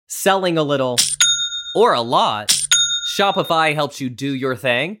Selling a little or a lot, Shopify helps you do your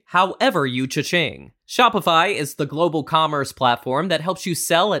thing, however you cha-ching. Shopify is the global commerce platform that helps you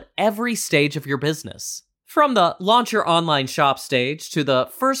sell at every stage of your business. From the launch your online shop stage to the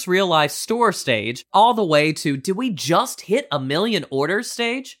first real-life store stage, all the way to did we just hit 1 million orders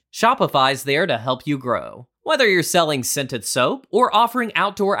stage? Shopify's there to help you grow. Whether you're selling scented soap or offering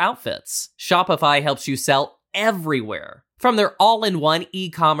outdoor outfits, Shopify helps you sell everywhere. From their all-in-one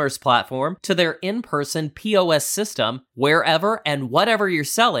e-commerce platform to their in-person POS system, wherever and whatever you're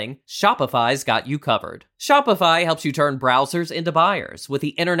selling, Shopify's got you covered. Shopify helps you turn browsers into buyers with the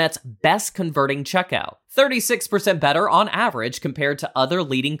internet's best converting checkout, 36% better on average compared to other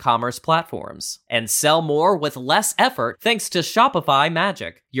leading commerce platforms. And sell more with less effort thanks to Shopify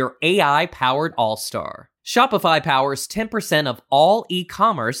Magic, your AI-powered all-star. Shopify powers 10% of all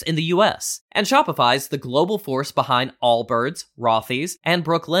e-commerce in the US, and Shopify's the global force behind Allbirds, Rothy's, and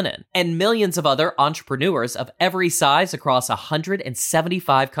Brooklinen, and millions of other entrepreneurs of every size across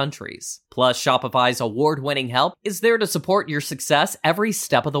 175 countries. Plus, Shopify's award-winning help is there to support your success every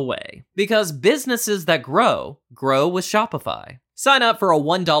step of the way. Because businesses that grow with Shopify. Sign up for a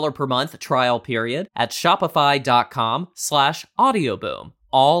 $1 per month trial period at shopify.com/audioboom,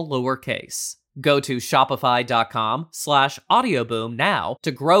 all lowercase. Go to shopify.com/audioboom now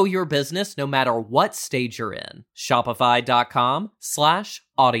to grow your business no matter what stage you're in.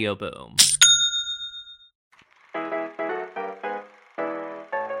 Shopify.com/audioboom.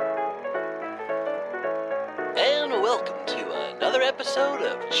 And welcome to another episode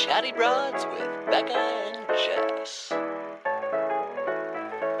of Chatty Broads with Becca and Jess.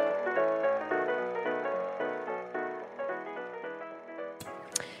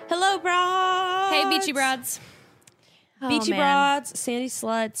 Hello, broads. Hey, Beachy Broads. Beachy Broads, Sandy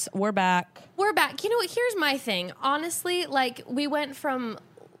Sluts, we're back. We're back. You know what? Here's my thing. Honestly, like, we went from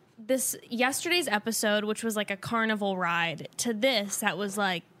yesterday's episode, which was like a carnival ride, to this that was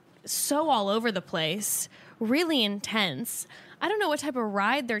like so all over the place, really intense. I don't know what type of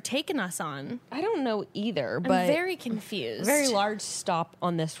ride they're taking us on. I don't know either, I'm but very confused. a very large stop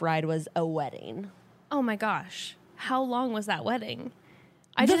on this ride was a wedding. Oh my gosh. How long was that wedding?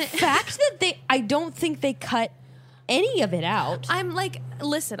 The fact that I don't think they cut any of it out. I'm like,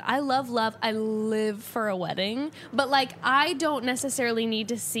 listen, I love love. I live for a wedding. But, like, I don't necessarily need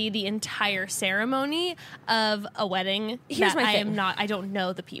to see the entire ceremony of a wedding. Here's my thing. I don't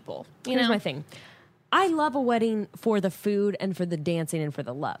know the people. Here's my thing. I love a wedding for the food and for the dancing and for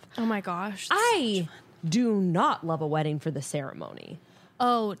the love. Oh, my gosh. I do not love a wedding for the ceremony.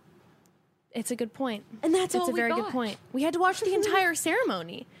 Oh, it's a good point. And that's all It's a very got. good point. We had to watch the entire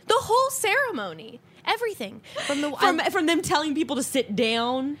ceremony. The whole ceremony. Everything. From them telling people to sit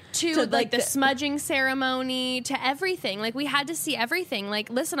down to like the smudging ceremony to everything. Like, we had to see everything. Like,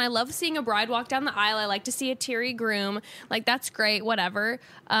 listen, I love seeing a bride walk down the aisle. I like to see a teary groom. Like, that's great, whatever.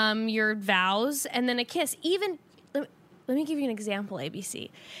 Your vows and then a kiss. Even let me give you an example,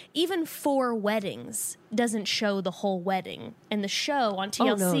 ABC. Even 4 weddings doesn't show the whole wedding. And the show on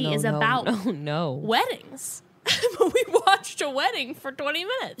TLC is about weddings. But we watched a wedding for 20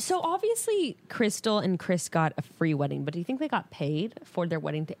 minutes. So obviously Crystal and Chris got a free wedding, but do you think they got paid for their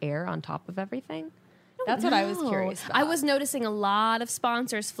wedding to air on top of everything? That's what I was curious about. I was noticing a lot of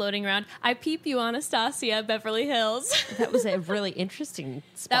sponsors floating around. I peep you, Anastasia, Beverly Hills. That was a really interesting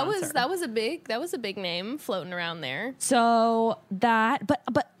sponsor. That was a big name floating around there. So that,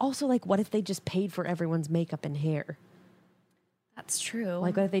 but also, like, what if they just paid for everyone's makeup and hair? That's true.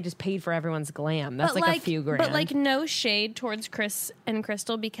 Like, what if they just paid for everyone's glam? That's like a few grand. But, like, no shade towards Chris and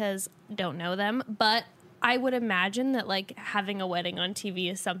Crystal because don't know them, but I would imagine that, like, having a wedding on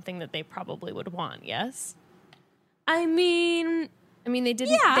TV is something that they probably would want, yes? I mean, they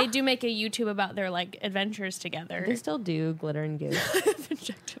didn't. Yeah. They do make a YouTube about their, like, adventures together. They still do, Glitter and Goose. I haven't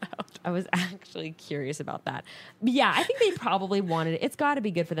checked it out. I was actually curious about that. But yeah, I think they probably wanted it. It's got to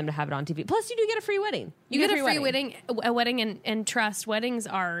be good for them to have it on TV. Plus, you do get a free wedding. You get a free wedding. A wedding and trust. Weddings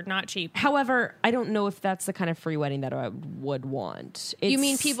are not cheap. However, I don't know if that's the kind of free wedding that I would want. You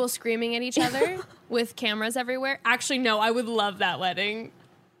mean people screaming at each other with cameras everywhere? Actually, no, I would love that wedding.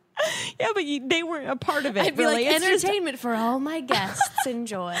 Yeah, but they weren't a part of it. I'd be really. like, entertainment for all my guests.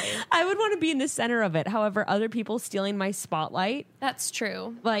 Enjoy. I would want to be in the center of it. However, other people stealing my spotlight. That's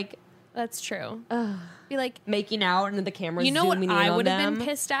true. Like, that's true. Be like making out and the camera. You know what I would have them. been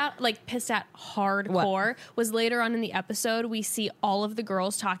pissed at hardcore was later on in the episode we see all of the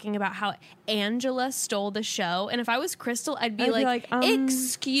girls talking about how Angela stole the show, and if I was Crystal, I'd be like,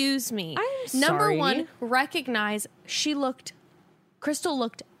 excuse me. I'm Number sorry. one, recognize Crystal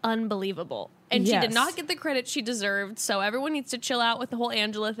looked unbelievable. And she did Yes. not get the credit she deserved. So everyone needs to chill out with the whole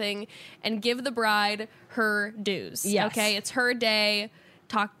Angela thing and give the bride her dues. Yes. Okay, it's her day.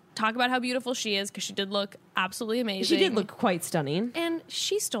 Talk about how beautiful she is, because she did look absolutely amazing. She did look quite stunning. And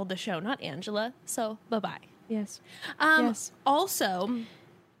she stole the show, not Angela. So bye-bye. Yes. Also,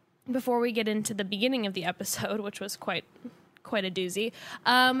 before we get into the beginning of the episode, which was quite a doozy,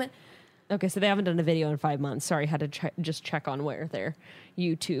 Okay, so they haven't done a video in 5 months. Sorry, had to just check on where their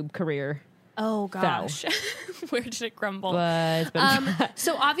YouTube career. oh gosh, where did it crumble? But it's been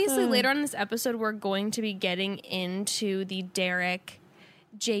So obviously later on in this episode, we're going to be getting into the Derek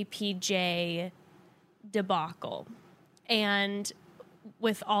JPJ debacle. And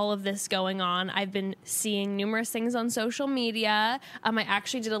with all of this going on, I've been seeing numerous things on social media. I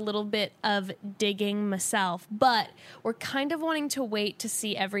actually did a little bit of digging myself, but we're kind of wanting to wait to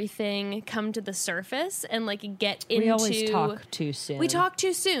see everything come to the surface and like get into. we always talk too soon. We talk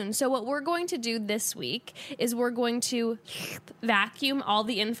too soon. So what we're going to do this week is we're going to vacuum all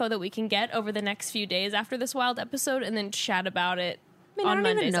the info that we can get over the next few days after this wild episode, and then chat about it. I on don't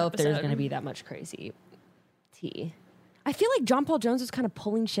Monday's even know if there's episode. going to be that much crazy tea. I feel like John Paul Jones was kind of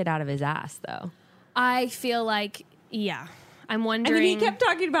pulling shit out of his ass, though. I feel like, yeah. I'm I wondering. mean, he kept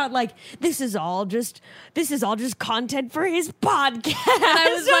talking about like this is all just content for his podcast.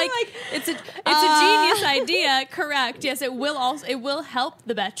 I was So, like, it's a genius idea. Correct. Yes, it will help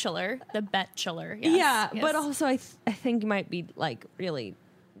The Bachelor. The Bachelor. Yes, yeah, yes. but also I think it might be like really,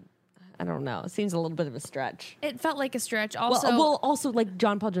 I don't know. It seems a little bit of a stretch. it felt like a stretch. Also, Also, like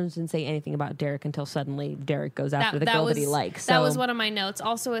John Paul Jones didn't say anything about Derek until suddenly Derek goes after the girl that he likes. So That was one of my notes.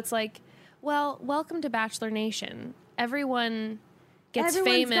 Also, it's like, well, welcome to Bachelor Nation. Everyone gets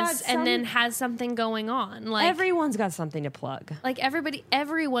Everyone's famous got and then some- has something going on. Like everyone's got something to plug. like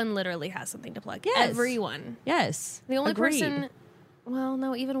everyone literally has something to plug. Yes. Everyone. Yes, The only agreed. person, well,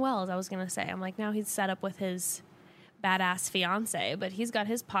 no, even Wells, I was going to say. I'm like, now he's set up with his badass fiance, but he's got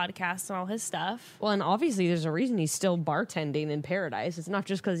his podcast and all his stuff. Well, and obviously there's a reason he's still bartending in Paradise. It's not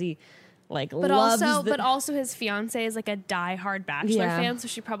just because he like But loves but also his fiance is like a diehard Bachelor Yeah. fan, so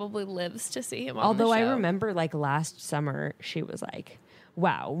she probably lives to see him on Although the show. I remember like last summer she was like,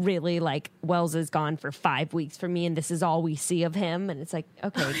 wow, really, like Wells is gone for 5 weeks for me and this is all we see of him. And it's like,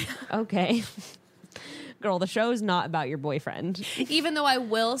 okay, okay. Girl, the show's not about your boyfriend. Even though I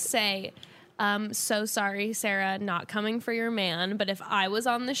will say, so sorry, Sarah, not coming for your man. But if I was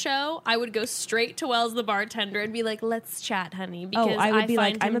on the show, I would go straight to Wells the bartender and be like, "Let's chat, honey." Because Oh, I would be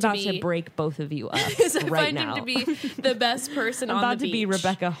like, find I'm him about be, to break both of you up because I right find now. him to be the best person I'm on about the to beach. be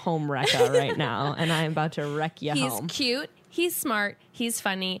Rebecca Homewrecker right now, and I'm about to wreck you He's home. cute. He's smart. He's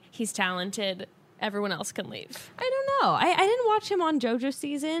funny. He's talented. Everyone else can leave. I don't know. I didn't watch him on JoJo's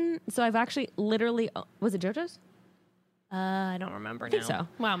season, so I've actually literally was it JoJo's? I don't remember think now. so.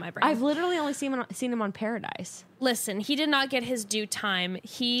 Wow, my brain. I've literally only seen him on Paradise. Listen, he did not get his due time.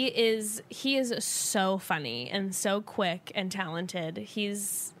 He is so funny and so quick and talented.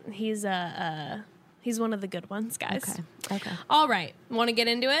 He's one of the good ones, guys. Okay. All right, want to get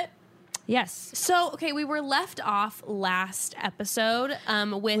into it? Yes. So, okay, we were left off last episode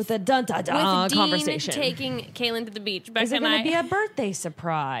with The dun dun with dun Dean conversation. taking Kaylin to the beach. Is Becca it and going I, to be a birthday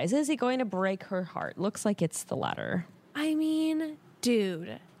surprise? Is he going to break her heart? Looks like it's the latter. I mean,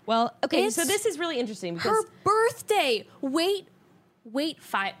 dude, Well, okay, It's so this is really interesting because her birthday. Wait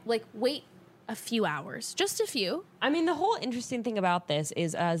a few hours, just a few. I mean, the whole interesting thing about this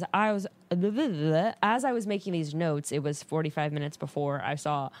is as I was making these notes, it was 45 minutes before I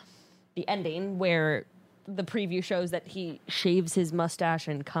saw the ending where the preview shows that he shaves his mustache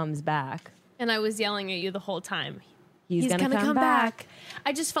and comes back. And I was yelling at you the whole time. He's gonna come back.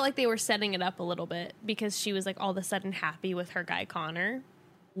 I just felt like they were setting it up a little bit because she was like all of a sudden happy with her guy Connor.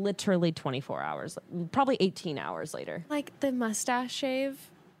 Literally 24 hours, probably 18 hours later. Like the mustache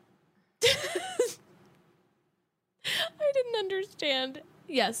shave. I didn't understand.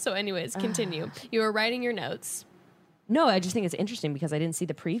 Yes, so anyways, continue. You were writing your notes. No, I just think it's interesting because I didn't see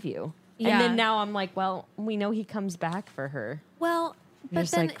the preview. Yeah. And then now I'm like, well, we know he comes back for her. Well, but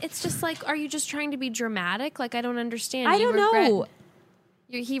just then like- it's just like, are you just trying to be dramatic? Like, I don't understand. I You don't know.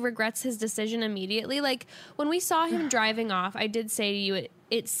 He regrets his decision immediately. Like, when we saw him driving off, I did say to you,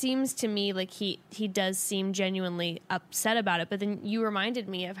 it seems to me like he does seem genuinely upset about it. But then you reminded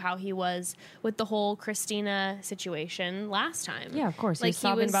me of how he was with the whole Christina situation last time. Yeah, of course. Like, He's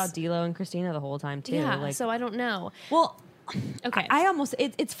sobbing about D'Lo and Christina the whole time too. Yeah, Like, so I don't know. well, Okay. I almost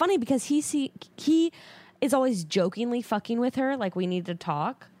it's funny because he is always jokingly fucking with her, like we need to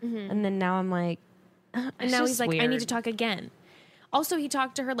talk, and then now I'm like, and now he's like, I need to talk again. Also, he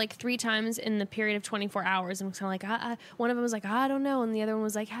talked to her like 3 times in the period of 24 hours and was kind of like, one of them was like, I don't know. And the other one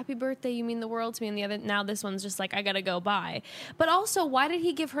was like, happy birthday, you mean the world to me. And the other, now this one's just like, I gotta go bye. But also, why did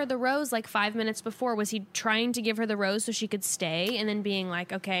he give her the rose like 5 minutes before? Was he trying to give her the rose so she could stay and then being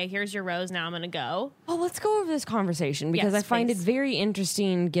like, okay, here's your rose, now I'm gonna go? Well, let's go over this conversation because Yes, I find please. it very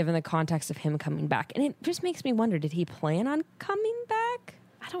interesting given the context of him coming back. And it just makes me wonder, did he plan on coming back?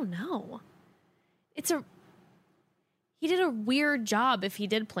 I don't know. He did a weird job if he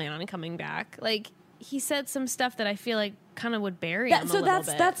did plan on coming back. Like, he said some stuff that I feel like kind of would bury him a little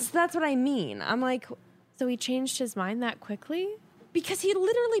bit. That's what I mean. I'm like, So he changed his mind that quickly? because he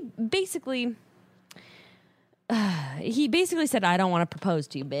literally basically said, I don't want to propose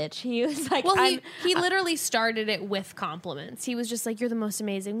to you, bitch. He was like, Well, he literally started it with compliments. He was just like, you're the most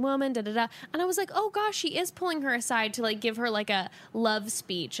amazing woman, da-da-da. And I was like, oh gosh, he is pulling her aside to like give her like a love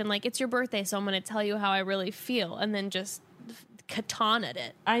speech. And like, it's your birthday, so I'm going to tell you how I really feel. And then just katanaed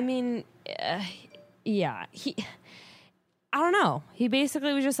it. I mean, yeah, I don't know. He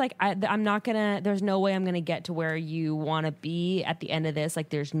basically was just like, I'm not gonna, there's no way I'm gonna get to where you want to be at the end of this. Like,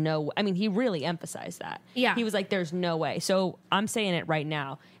 there's no, I mean, he really emphasized that. Yeah. He was like, there's no way. So I'm saying it right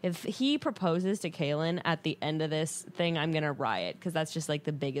now. If he proposes to Kaylin at the end of this thing, I'm gonna riot because that's just like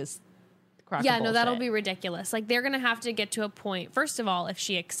the biggest crock Yeah, of no, that'll bullshit. be ridiculous. Like, they're going to have to get to a point, first of all, if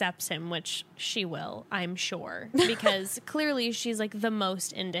she accepts him, which she will, I'm sure, because clearly she's like the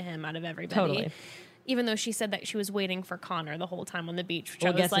most into him out of everybody. Totally. Even though she said that she was waiting for Connor the whole time on the beach, which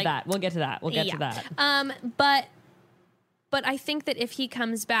We'll I get was to like, that. We'll get to that. We'll get to that. But I think that if he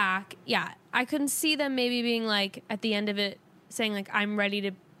comes back, yeah, I couldn't see them maybe being like at the end of it saying like, I'm ready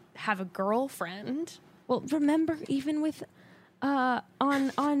to have a girlfriend. Well, remember even with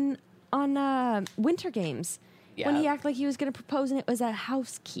on Winter Games when he acted like he was going to propose and it was a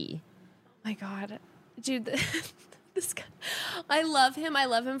house key. Oh my God, dude. This guy, I love him. I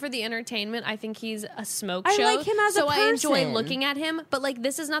love him for the entertainment. I think he's a smoke I show. like him as a so I enjoy person. looking at him. But like,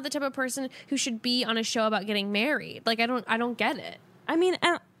 this is not the type of person who should be on a show about getting married. Like, I don't get it. I mean,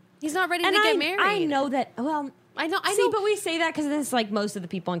 He's not ready to and get married. I know that. Well, I know. See, but we say that because it's like most of the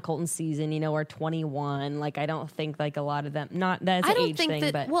people on Colton's season, are 21. Like, I don't think like a lot of them. Not that's I an don't age think thing,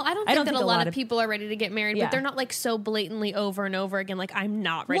 that. but Well, I don't think that a lot of people are ready to get married. Yeah. But they're not like so blatantly over and over again. Like, I'm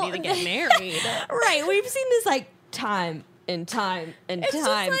not ready to get married. Right? We've seen this like time and time and It's just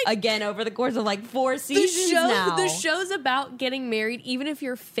time like- again over the course of like 4 seasons now. The show's about getting married, even if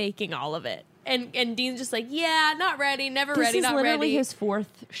you're faking all of it. And Dean's just like, yeah, not ready, never This ready, is not literally ready. his 4th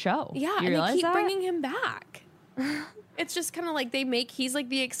show. Yeah, You and they realize keep that? bringing him back. It's just kind of like he's like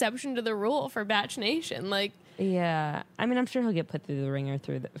the exception to the rule for Batch Nation. Like, Yeah, I mean, I'm sure he'll get put through the ringer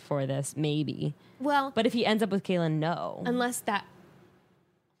for this, maybe. well, But if he ends up with Kaylin, no. unless that.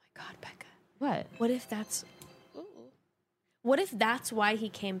 Oh my God, Becca. What? What if that's why he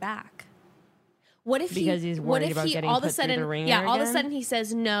came back? What if Because he's what worried if about he getting all of a put through sudden the ringer yeah all of a again? sudden he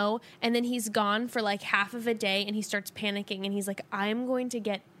says no and then he's gone for like half of a day and he starts panicking and he's like, I'm going to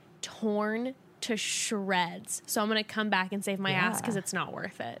get torn to shreds, so I'm going to come back and save my ass because it's not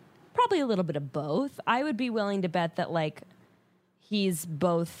worth it. Probably a little bit of both. I would be willing to bet that like he's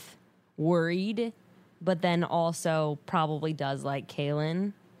both worried, but then also probably does like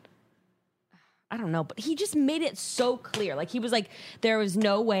Kaylin. I don't know, but he just made it so clear. Like, he was like, there was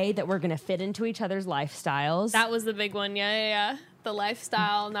no way that we're going to fit into each other's lifestyles. That was the big one. Yeah. The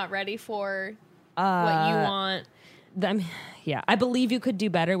lifestyle, not ready for what you want. Yeah, I believe you could do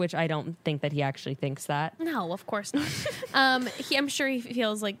better, which I don't think that he actually thinks that. No, of course not. I'm sure he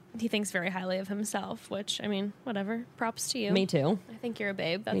feels like he thinks very highly of himself, which, I mean, whatever. Props to you. Me too. I think you're a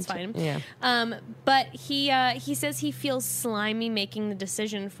babe. That's Me too. fine. Yeah. But he says he feels slimy making the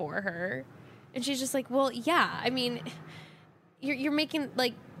decision for her. And she's just like, well, yeah, I mean, you're making,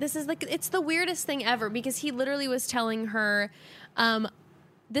 like, this is, like, it's the weirdest thing ever because he literally was telling her,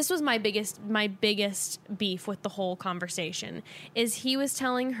 this was my biggest beef with the whole conversation, is he was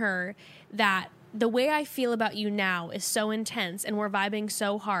telling her that the way I feel about you now is so intense and we're vibing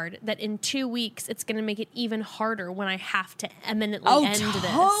so hard that in 2 weeks it's going to make it even harder when I have to eminently end this.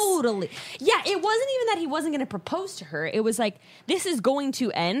 Totally. Yeah, it wasn't even that he wasn't going to propose to her. It was like, this is going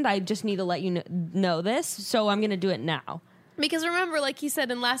to end. I just need to let you know this, so I'm going to do it now. Because remember, like he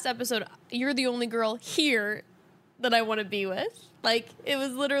said in last episode, you're the only girl here that I want to be with. Like, it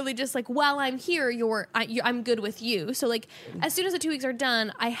was literally just like, while I'm here, I'm good with you. So, like, as soon as the 2 weeks are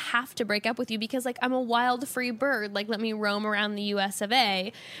done, I have to break up with you because, like, I'm a wild, free bird. Like, let me roam around the US of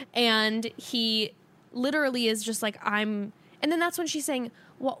A. And he literally is just like, and then that's when she's saying,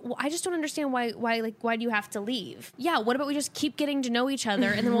 I just don't understand why do you have to leave? Yeah, what about we just keep getting to know each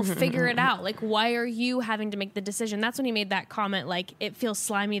other and then we'll figure it out? Like, why are you having to make the decision? That's when he made that comment, like, it feels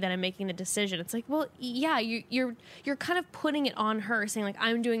slimy that I'm making the decision. It's like, well, yeah, you're kind of putting it on her, saying like,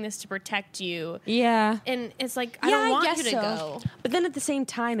 I'm doing this to protect you. Yeah. And it's like, I don't want you to go. But then at the same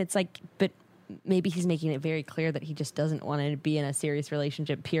time, it's like, but maybe he's making it very clear that he just doesn't want to be in a serious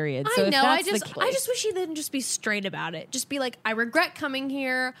relationship, period. So I know. I just wish he didn't just be straight about it. Just be like, I regret coming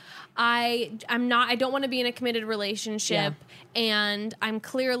here. I don't want to be in a committed relationship. Yeah. And I'm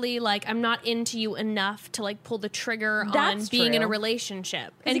clearly like, I'm not into you enough to like pull the trigger on being in a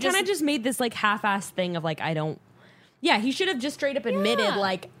relationship. And he kind of just made this like half-assed thing of like, yeah, he should have just straight up admitted,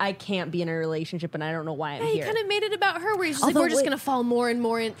 like, I can't be in a relationship and I don't know why I'm here. He kind of made it about her where he's just like, we're just going to fall more and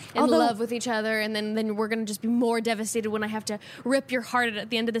more in love with each other, and then we're going to just be more devastated when I have to rip your heart at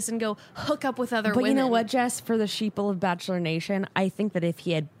the end of this and go hook up with other women. But you know what, Jess? For the sheeple of Bachelor Nation, I think that if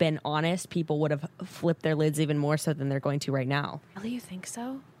he had been honest, people would have flipped their lids even more so than they're going to right now. Really, you think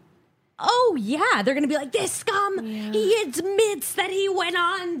so? Oh, yeah. They're going to be like, this scum, he admits that he went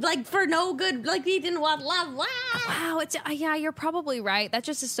on, like, for no good, like, he didn't want love. Wow. Yeah, you're probably right. That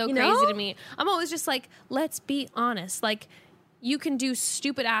just is so crazy to me. I'm always just like, let's be honest. Like, you can do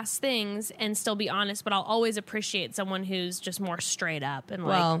stupid-ass things and still be honest, but I'll always appreciate someone who's just more straight up and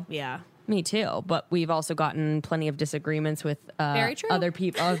like, yeah. Me too, but we've also gotten plenty of disagreements with other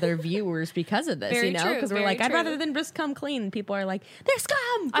people, other viewers because of this. Very true, because we're like, I'd rather than just come clean. And people are like, they're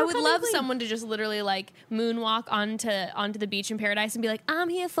scum. I would love someone to just literally like moonwalk onto the beach in paradise and be like, I'm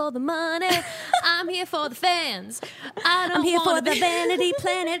here for the money, I'm here for the fans, I'm here for the Vanity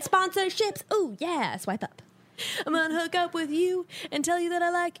Planet sponsorships. Ooh yeah, swipe up. I'm gonna hook up with you and tell you that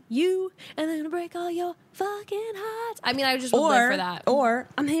I like you, and then I'm gonna break all your fucking hearts. I mean, I just would live for that. Or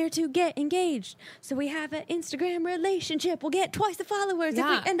I'm here to get engaged, so we have an Instagram relationship. We'll get twice the followers if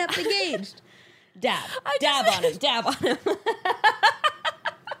we end up engaged. Dab on him.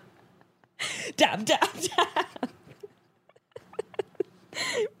 Dab.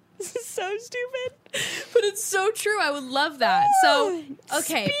 This is so stupid, but it's so true. I would love that. So,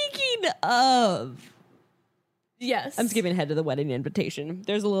 okay. Speaking of. Yes. I'm skipping ahead to the wedding invitation.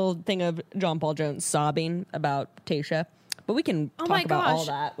 There's a little thing of John Paul Jones sobbing about Tayshia, but we can talk about all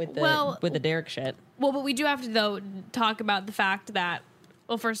that with the Derek shit. Well, but we do have to, though, talk about the fact that,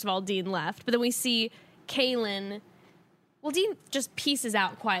 well, first of all, Dean left, but then we see Kaylin. Well, Dean just pieces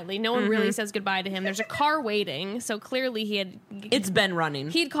out quietly. No one really says goodbye to him. There's a car waiting, so clearly it's been running.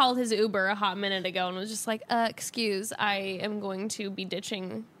 He'd called his Uber a hot minute ago and was just like, excuse, I am going to be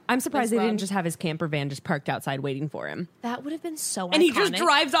ditching. I'm surprised they didn't just have his camper van just parked outside waiting for him. That would have been so iconic. And he just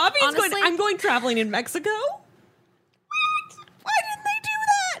drives off. He's going, I'm going traveling in Mexico? What? Why didn't they do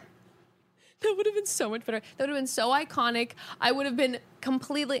that? That would have been so much better. That would have been so iconic. I would have been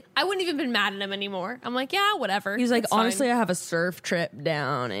I wouldn't even been mad at him anymore. I'm like, yeah, whatever. He's like, honestly, I have a surf trip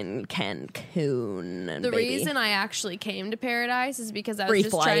down in Cancun. The reason I actually came to Paradise is because I was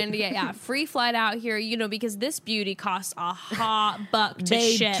trying to get free flight out here, because this beauty costs a hot buck to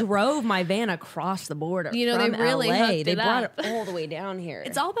ship. They drove my van across the border. They really LA. hooked They it brought up. it all the way down here.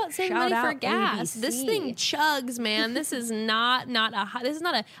 It's all about saving money for gas. ABC. This thing chugs, man. This is not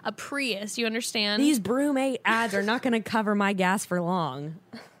a Prius. You understand? These Broom 8 ads are not going to cover my gas for long.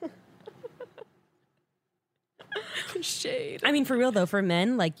 Shade. I mean, for real though, for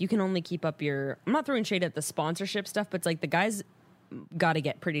men, like you can only keep up I'm not throwing shade at the sponsorship stuff, but it's like the guys got to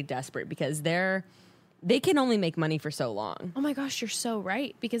get pretty desperate because they can only make money for so long. Oh my gosh, you're so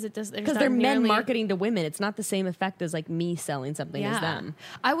right, because they're men marketing to women. It's not the same effect as like me selling something as them.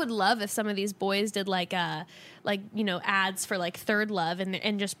 I would love if some of these boys did ads for like Third Love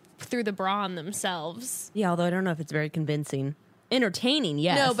and just threw the bra on themselves. Yeah, although I don't know if it's very convincing. Entertaining,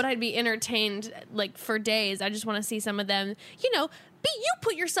 yes. No, but I'd be entertained like for days. I just want to see some of them. You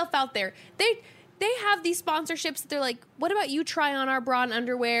put yourself out there. They have these sponsorships that they're like, what about you try on our bra and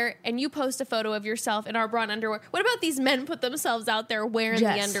underwear and you post a photo of yourself in our bra and underwear? What about these men put themselves out there wearing the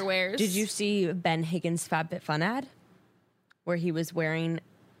underwears? Did you see Ben Higgins' FabFitFun ad where he was wearing,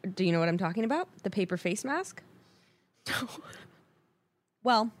 do you know what I'm talking about? The paper face mask? No.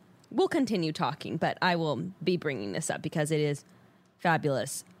 Well, we'll continue talking, but I will be bringing this up because it is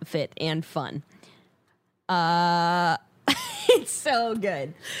fabulous, fit, and fun. It's so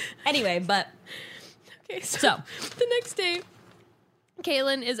good. Anyway, but... Okay, so the next day,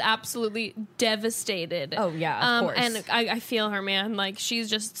 Kaylin is absolutely devastated. Oh, yeah, of course. And I feel her, man. Like, she's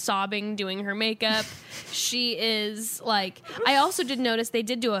just sobbing, doing her makeup. She is, like... I also did notice they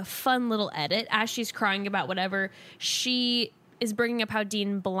did do a fun little edit as she's crying about whatever. She is bringing up how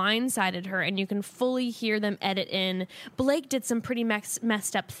Dean blindsided her, and you can fully hear them edit in, Blake did some pretty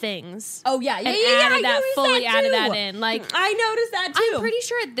messed up things. Oh, yeah. And added that in. Like, I noticed that, too. I'm pretty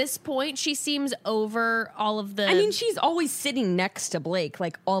sure at this point, she seems over all of the... I mean, she's always sitting next to Blake,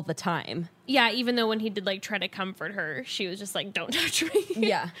 like, all the time. Yeah, even though when he did, like, try to comfort her, she was just like, don't touch me.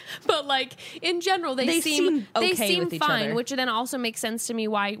 Yeah. But, like, in general, they seem okay with each fine, other. which then also makes sense to me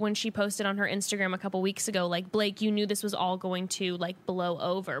why when she posted on her Instagram a couple weeks ago, like, Blake, you knew this was all going to, like, blow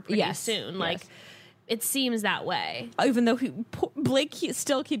over pretty soon. Like, it seems that way. Even though Blake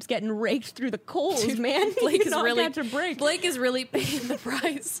still keeps getting raked through the coals, man. Blake is not really catch a break. Blake is really paying the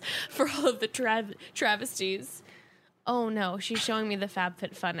price for all of the travesties. Oh, no, she's showing me the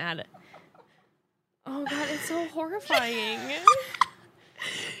FabFitFun ad. Oh, God, it's so horrifying. I'm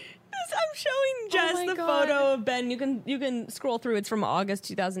showing Jess the photo of Ben. You can scroll through. It's from August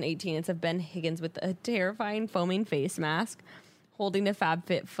 2018. It's of Ben Higgins with a terrifying foaming face mask holding a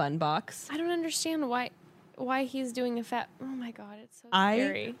FabFitFun box. I don't understand why he's doing a fat... Oh, my God, it's so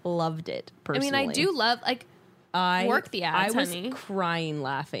scary. I loved it, personally. I mean, I do love... Like, work the ads, honey. I was crying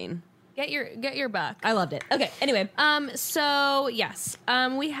laughing. Get your buck. I loved it. Okay, anyway. So, yes.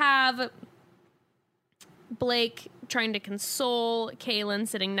 We have... Blake trying to console Kaylin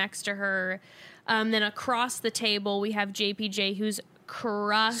sitting next to her. Then across the table, we have JPJ who's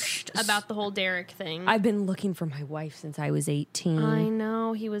crushed about the whole Derek thing. I've been looking for my wife since I was 18. I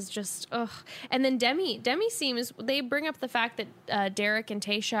know. He was just, ugh. And then Demi seems, they bring up the fact that Derek and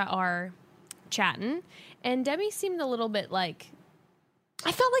Tayshia are chatting. And Demi seemed a little bit like...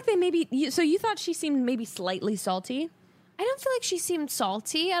 I felt like they maybe... So you thought she seemed maybe slightly salty? I don't feel like she seemed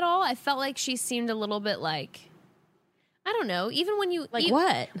salty at all. I felt like she seemed a little bit like, I don't know, even when you... Like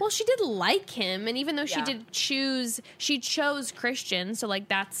what? Well, she did like him, and even though she chose Christian, so, like,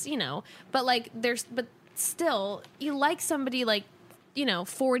 that's, you know, but, like, but still, you like somebody, like, you know,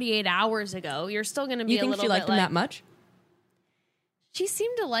 48 hours ago, you're still going to be a little bit like... You think she liked him that much? She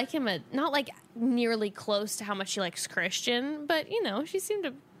seemed to like him, not, like, nearly close to how much she likes Christian, but, you know, she seemed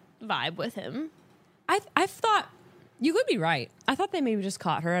to vibe with him. I thought... You could be right. I thought they maybe just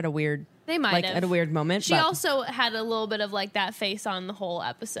caught her at a weird... They might have. At a weird moment. She also had a little bit of, like, that face on the whole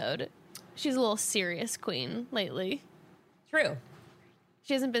episode. She's a little serious queen lately. True.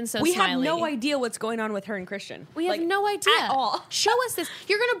 She hasn't been so we smiley. have no idea what's going on with her and Christian. We have no idea. At all. Show us this.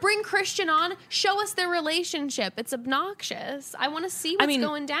 You're going to bring Christian on. Show us their relationship. It's obnoxious. I want to see what's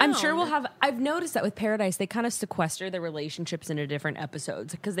going down. I'm sure we'll have... I've noticed that with Paradise, they kind of sequester their relationships into different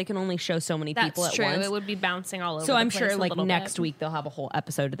episodes because they can only show so many people at once. It would be bouncing all over So the I'm place sure, like, a next bit. week they'll have a whole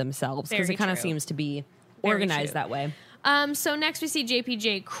episode to themselves because it kind of seems to be organized that way. So next we see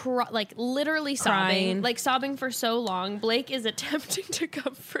JPJ literally Crying. sobbing, like sobbing for so long. Blake is attempting to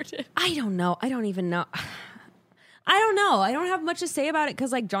comfort him. I don't know. I don't even know. I don't know. I don't have much to say about it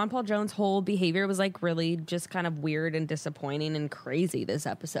because, like, John Paul Jones' whole behavior was, like, really just kind of weird and disappointing and crazy this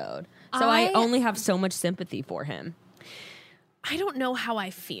episode. So I only have so much sympathy for him. I don't know how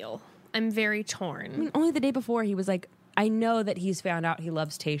I feel. I'm very torn. I mean, only the day before he was like, I know that he's found out he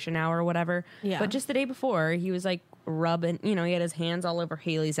loves Tayshia now or whatever. Yeah. But just the day before, he was like rubbing, you know, he had his hands all over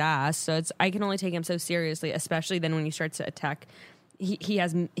Haley's ass. So I can only take him so seriously, especially then when he starts to attack. He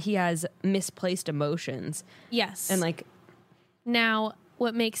has misplaced emotions. Yes. And like now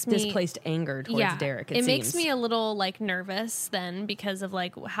what makes me displaced anger towards Derek. It makes me a little like nervous then because of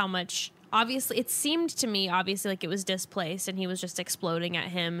like how much. Obviously, it seemed to me like it was displaced, and he was just exploding at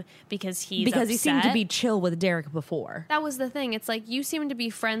him because he seemed to be chill with Derek before. That was the thing. It's like you seemed to be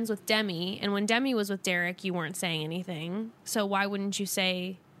friends with Demi, and when Demi was with Derek, you weren't saying anything. So why wouldn't you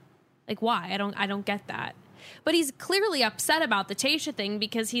say, like, why? I don't get that. But he's clearly upset about the Tayshia thing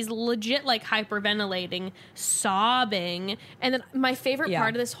because he's legit like hyperventilating, sobbing. And then my favorite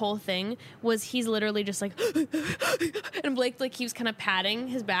part of this whole thing was he's literally just like, and Blake like keeps kind of patting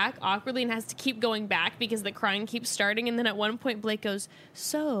his back awkwardly and has to keep going back because the crying keeps starting. And then at one point Blake goes,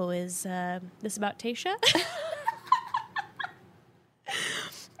 "So is this about Tayshia?" No,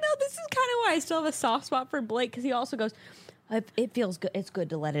 this is kind of why I still have a soft spot for Blake because he also goes, "It feels good. It's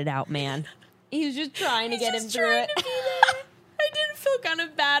good to let it out, man." He was just trying to get him through it. I did feel kind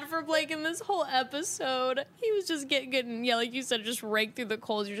of bad for Blake in this whole episode. He was just getting, like you said, just raked through the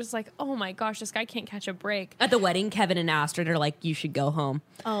coals. You're just like, oh my gosh, this guy can't catch a break. At the wedding, Kevin and Astrid are like, you should go home.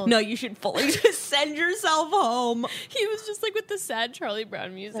 Oh. No, you should fully just send yourself home. He was just like with the sad Charlie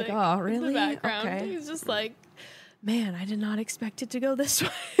Brown music. Like, oh, in really? the background. Okay. He's just like, man, I did not expect it to go this way.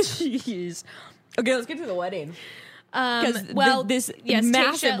 Jeez. Okay, let's get to the wedding. this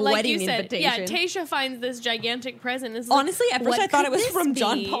massive like wedding you said, invitation. Yeah, Tayshia finds this gigantic present. It's Honestly, like, at first what I thought could it was this from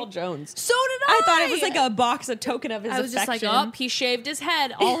John be? Paul Jones. So did I. I thought it was like a box, a token of his I was affection. just like, oh, he shaved his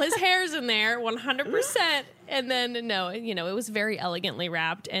head. All his hair's in there, 100%. And then, no, it was very elegantly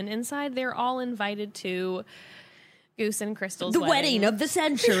wrapped. And inside, they're all invited to Goose and Crystal's the wedding of the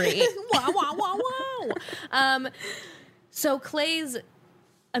century. Wow, wow, wow, wow. So Clay's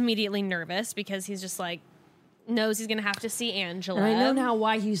immediately nervous because he's just like, knows he's going to have to see Angela. And I know now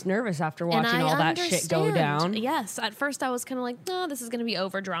why he's nervous after watching all that shit go down. Yes. At first I was kind of like, no, this is going to be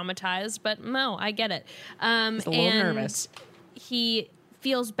over dramatized, but no, I get it. He's a little nervous. He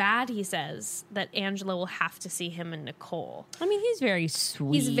feels bad, he says, that Angela will have to see him and Nicole. I mean, he's very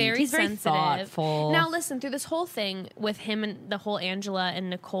sweet. He's very sensitive. Thoughtful. Now listen, through this whole thing with him and the whole Angela and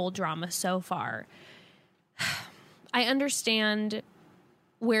Nicole drama so far, I understand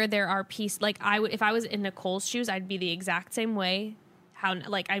where there are pieces, like if I was in Nicole's shoes, I'd be the exact same way.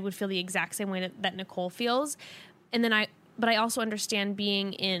 I would feel the exact same way that Nicole feels. And then but I also understand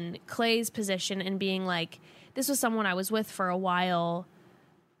being in Clay's position and being like, this was someone I was with for a while.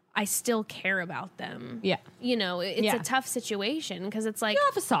 I still care about them. Yeah. It's a tough situation because it's like, you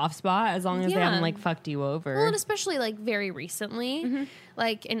have a soft spot as long as they haven't fucked you over. Well, and especially very recently,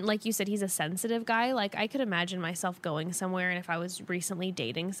 Mm-hmm. and like you said, he's a sensitive guy. Like I could imagine myself going somewhere, and if I was recently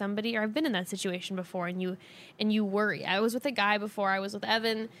dating somebody, or I've been in that situation before, and you worry. I was with a guy before. I was with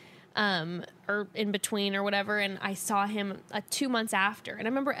Evan, or in between or whatever, and I saw him 2 months after, and I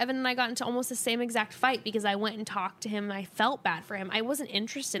remember Evan and I got into almost the same exact fight because I went and talked to him and I felt bad for him. I wasn't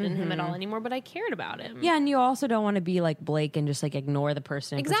interested in him at all anymore, but I cared about him. Yeah, and you also don't want to be like Blake and just ignore the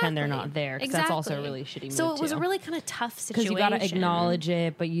person and pretend they're not there, because that's also a really shitty move. So it was a really kind of tough situation because you got to acknowledge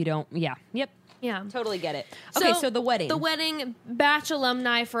it, but you don't. Yeah, yep. Yeah. Totally get it. Okay, so the wedding. The wedding, Batch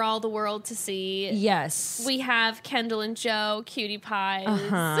alumni for all the world to see. Yes. We have Kendall and Joe, cutie pies.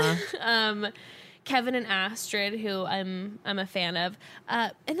 Kevin and Astrid, who I'm a fan of.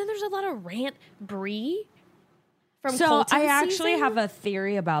 And then there's a lot of rant. Bree from Colton's I actually season? have a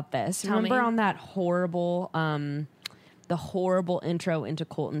theory about this. Tell Remember me. on that horrible, the horrible intro into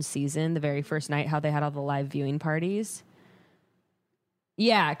Colton's season, the very first night, how they had all the live viewing parties?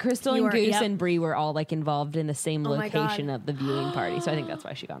 Yeah, Crystal and Goose and Bree were all involved in the same location of the viewing party, so I think that's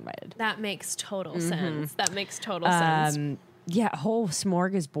why she got invited. That makes total sense. That makes total sense. Yeah, a whole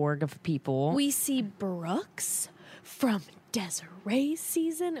smorgasbord of people. We see Brooks from Desiree's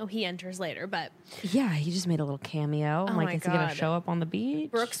season. Oh, he enters later, but yeah, he just made a little cameo. I'm my is he gonna God. show up on the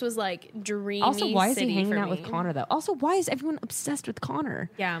beach? Brooks was dreamy. Also, why is he city hanging for out with me. Connor though? Also, why is everyone obsessed with Connor?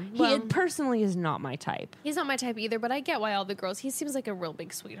 Yeah, He personally is not my type. He's not my type either, but I get why all the girls. He seems like a real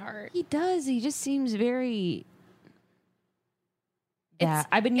big sweetheart. He does. He just seems very. Yeah,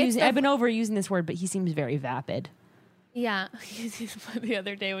 I've been overusing this word, but he seems very vapid. Yeah, the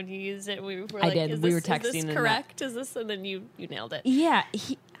other day when you used it, we were I like, did. Is We this, were is texting this and correct? Is this? And then you nailed it. Yeah,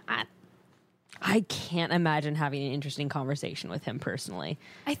 I can't imagine having an interesting conversation with him personally.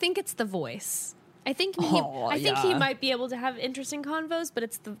 I think it's the voice. I think yeah. he might be able to have interesting convos, but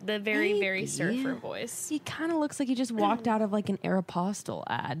it's the very, very surfer voice. He kind of looks like he just walked out of an Aeropostale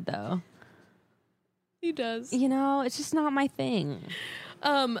ad, though. He does. It's just not my thing.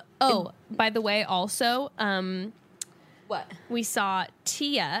 By the way, also, What? we saw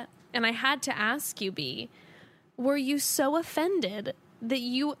Tia, and I had to ask you, B, were you so offended that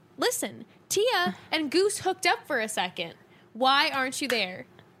you listen? Tia and Goose hooked up for a second. Why aren't you there?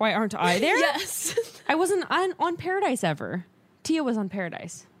 Why aren't I there? Yes. I wasn't on Paradise ever. Tia was on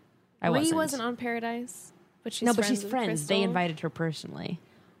Paradise. Bree wasn't on Paradise, but she's but she's with friends. They Crystal. invited her personally.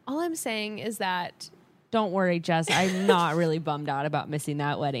 All I'm saying is that Don't worry, Jess. I'm not really bummed out about missing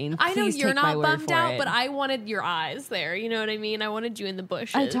that wedding. I know Please you're take my not word bummed for out, it. but I wanted your eyes there. You know what I mean? I wanted you in the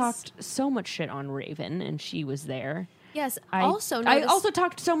bushes. I talked so much shit on Raven, and she was there. Yes. I also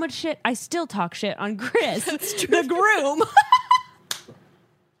talked so much shit. I still talk shit on Chris, the groom.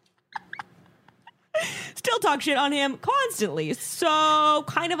 Still talk shit on him constantly. So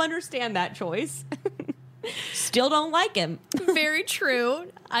kind of understand that choice. Still don't like him. very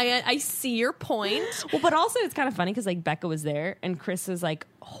true. I see your point. Well, but also it's kind of funny because Becca was there and Chris is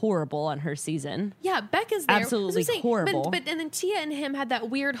horrible on her season. Yeah, Becca's there. Absolutely horrible. But and then Tia and him had that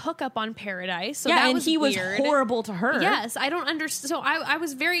weird hookup on Paradise. So yeah, that and was he weird. was horrible to her. Yes, I don't understand. So I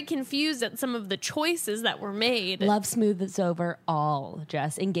was very confused at some of the choices that were made. Love smooths over all,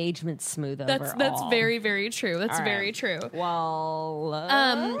 Jess. Engagement smooth over all. That's very, very true. That's All right. very true.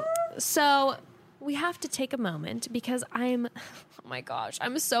 Well, So we have to take a moment because oh my gosh,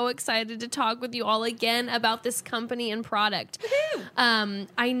 I'm so excited to talk with you all again about this company and product.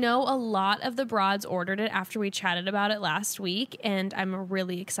 I know a lot of the broads ordered it after we chatted about it last week, and I'm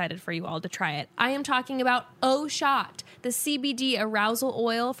really excited for you all to try it. I am talking about O-Shot, the CBD arousal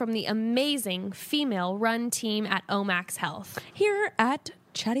oil from the amazing female-run team at Omax Health. Here at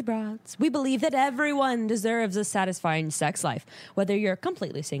Chatty Broads, we believe that everyone deserves a satisfying sex life, whether you're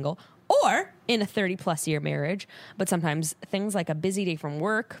completely single or in a 30-plus year marriage. But sometimes things like a busy day from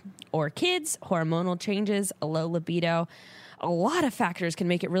work or kids, hormonal changes, a low libido, a lot of factors can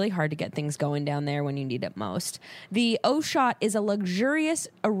make it really hard to get things going down there when you need it most. The O-Shot is a luxurious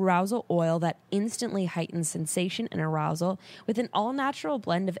arousal oil that instantly heightens sensation and arousal with an all-natural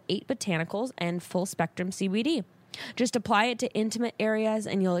blend of 8 botanicals and full-spectrum CBD. Just apply it to intimate areas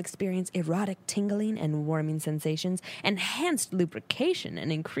and you'll experience erotic tingling and warming sensations, enhanced lubrication,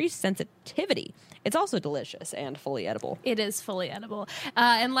 and increased sensitivity. It's also delicious and fully edible. It is fully edible.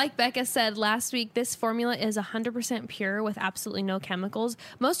 And like Becca said last week, this formula is 100% pure with absolutely no chemicals.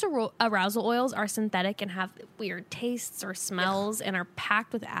 Most arousal oils are synthetic and have weird tastes or smells and are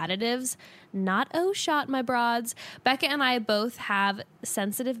packed with additives. Not O-Shot, my broads. Becca and I both have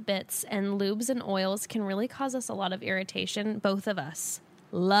sensitive bits, and lubes and oils can really cause us a lot of irritation. Both of us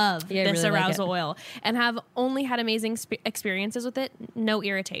love this really arousal oil and have only had amazing experiences with it. No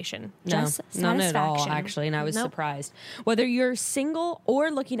irritation. Just none satisfaction. at all, actually, and I was surprised. Whether you're single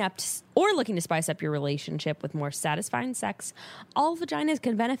or looking to spice up your relationship with more satisfying sex, all vaginas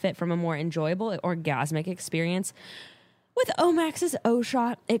can benefit from a more enjoyable orgasmic experience. With Omax's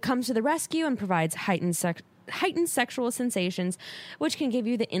O-Shot, it comes to the rescue and provides heightened sexual sensations, which can give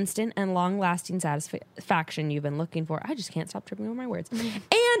you the instant and long-lasting satisfaction you've been looking for. I just can't stop tripping over my words. And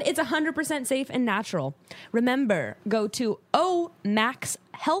it's 100% safe and natural. Remember, go to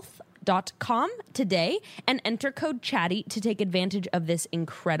omaxhealth.com today and enter code CHATTY to take advantage of this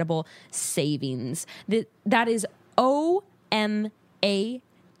incredible savings. That is OMAX,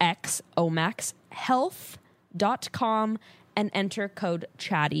 omaxhealth.com, and enter code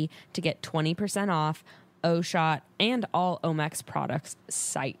CHATTY to get 20% off O-Shot and all Omax products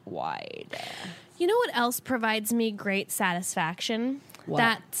site-wide. You know what else provides me great satisfaction? What?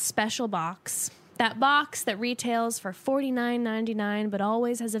 That special box. That box that retails for $49.99 but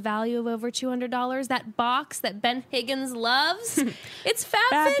always has a value of over $200. That box that Ben Higgins loves. It's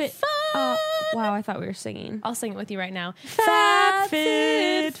FabFitFun. Wow, I thought we were singing. I'll sing it with you right now.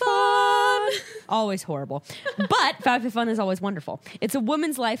 FabFitFun. Always horrible. But FabFitFun is always wonderful. It's a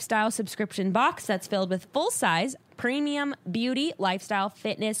woman's lifestyle subscription box that's filled with full-size, premium beauty, lifestyle,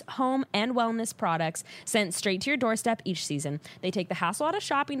 fitness, home, and wellness products sent straight to your doorstep each season. They take the hassle out of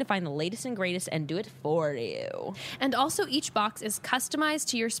shopping to find the latest and greatest and do it for you. And also each box is customized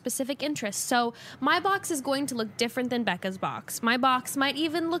to your specific interests. So my box is going to look different than Becca's box. My box might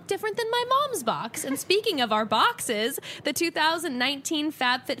even look different than my mom's box. And speaking of our boxes, the 2019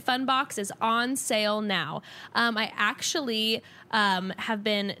 FabFitFun box is on sale now. I actually have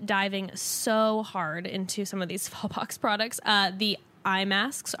been diving so hard into some of these fall box products. The eye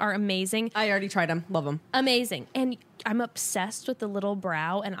masks are amazing. I already tried them. Love them. Amazing. And I'm obsessed with the little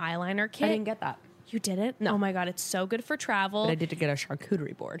brow and eyeliner kit. I didn't get that. You didn't? No. Oh my God, it's so good for travel. But I did get a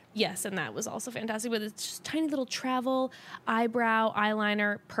charcuterie board. Yes, and that was also fantastic. But it's just tiny little travel, eyebrow,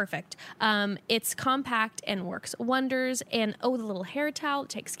 eyeliner, perfect. It's compact and works wonders. And the little hair towel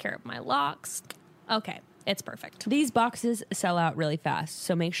takes care of my locks. Okay, it's perfect. These boxes sell out really fast,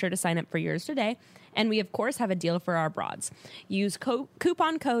 so make sure to sign up for yours today. And we, of course, have a deal for our broads. Use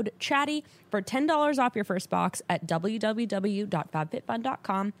coupon code CHATTY for $10 off your first box at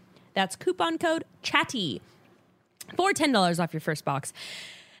www.fabfitfun.com. That's coupon code CHATTY for $10 off your first box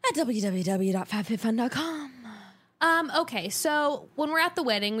at www.fabfitfun.com. Okay, so when we're at the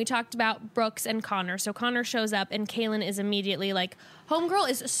wedding, we talked about Brooks and Connor. So Connor shows up and Kaylin is immediately like, homegirl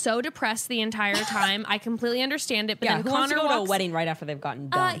is so depressed the entire time. I completely understand it. But then who Connor wants to go to a walks, wedding right after they've gotten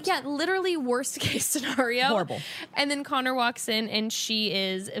dumped? literally worst case scenario. Horrible. And then Connor walks in and she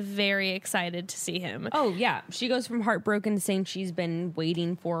is very excited to see him. Oh, yeah. She goes from heartbroken to saying she's been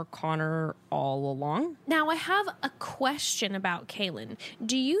waiting for Connor all along. Now, I have a question about Kaylin.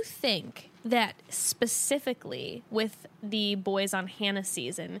 Do you think that specifically with the Boys on Hannah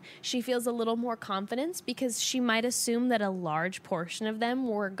season, she feels a little more confidence because she might assume that a large portion of them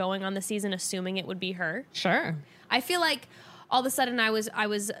were going on the season assuming it would be her? Sure. I feel like all of a sudden I was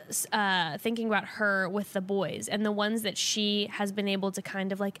thinking about her with the boys and the ones that she has been able to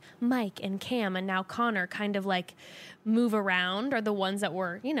kind of like Mike and Cam and now Connor kind of like move around are the ones that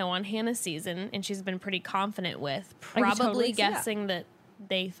were, on Hannah's season and she's been pretty confident with. Probably guessing that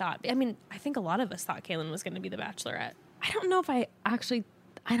they thought. I mean, I think a lot of us thought Kaylin was going to be the Bachelorette. I don't know if I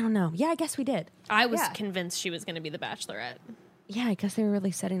don't know. Yeah, I guess we did. I was convinced she was going to be the Bachelorette. Yeah, I guess they were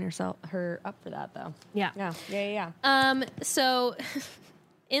really setting her up for that, though. Yeah. Yeah. So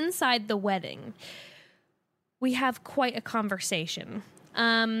inside the wedding, we have quite a conversation.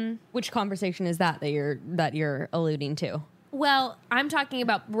 Which conversation is that you're alluding to? Well, I'm talking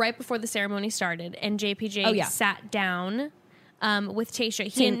about right before the ceremony started, and JPJ sat down with Tayshia.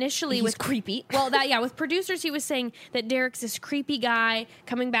 He initially he's was creepy. Well, with producers, he was saying that Derek's this creepy guy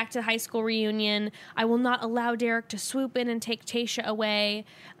coming back to the high school reunion. I will not allow Derek to swoop in and take Tayshia away.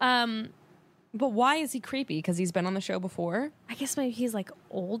 But why is he creepy? Because he's been on the show before? I guess maybe he's like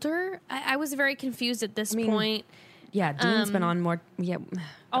older. I was very confused at this point. Yeah, Dean's been on more. Yeah.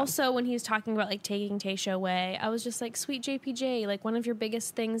 Also, when he was talking about like taking Tayshia away, I was just like, sweet JPJ, like one of your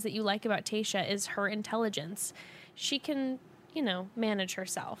biggest things that you like about Tayshia is her intelligence. She can, manage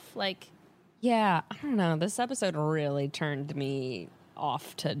herself. Like, yeah, I don't know. This episode really turned me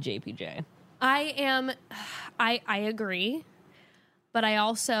off to JPJ. I agree, but I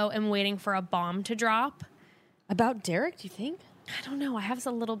also am waiting for a bomb to drop. About Derek, do you think? I don't know. I have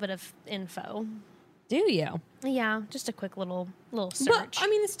a little bit of info. Do you? Yeah, just a quick little search. But, I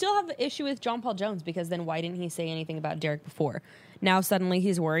mean, I still have an issue with John Paul Jones because then why didn't he say anything about Derek before? Now suddenly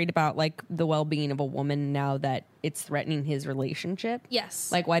he's worried about, like, the well-being of a woman now that it's threatening his relationship. Yes.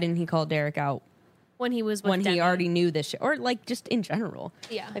 Like, why didn't he call Derek out when he was with when Demi. he already knew this shit? Or, like, just in general.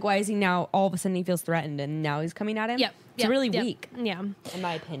 Yeah. Like, why is he now, all of a sudden he feels threatened and now he's coming at him? Yep. It's really weak. Yeah. In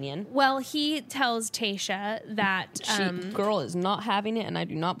my opinion. Well, he tells Tayshia that Girl is not having it and I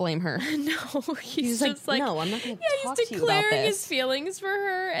do not blame her. no, he's just like, no, I'm not going to talk he's to you about declaring his this. feelings for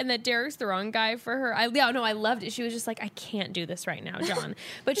her and that Derek's the wrong guy for her. I loved it. She was just like, I can't do this right now, John.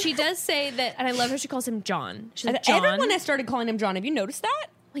 But she does say that, and I love how she calls him John. She's like, John. Everyone has started calling him John. Have you noticed that?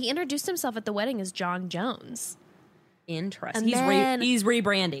 He introduced himself at the wedding as John Jones. Interesting. He's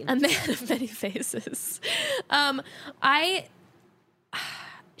rebranding. A man of many faces.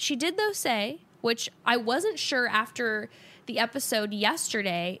 She did, though, say, which I wasn't sure after the episode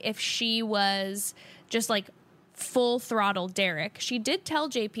yesterday, if she was just like full throttle Derek. She did tell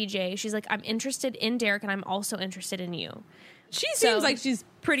JPJ, she's like, I'm interested in Derek and I'm also interested in you. She seems like she's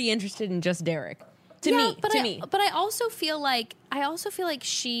pretty interested in just Derek. To me. But I also feel like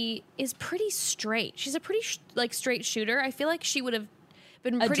she is pretty straight. She's a pretty straight shooter. I feel like she would have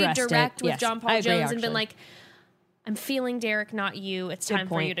been pretty direct with John Paul Jones and been like, I'm feeling Derek, not you. It's time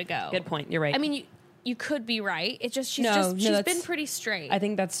for you to go. Good point. You're right. I mean, you could be right. It's just she's been pretty straight. I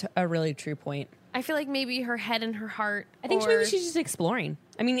think that's a really true point. I feel like maybe her head and her heart. I think maybe she's just exploring.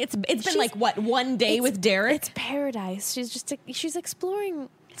 I mean, it's been like what, one day with Derek? It's paradise. She's exploring.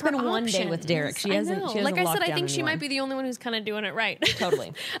 It's been one day with Derek. She hasn't. Like I said, I think she might be the only one who's kind of doing it right.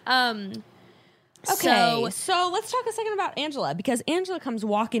 Totally. Okay, so let's talk a second about Angela because Angela comes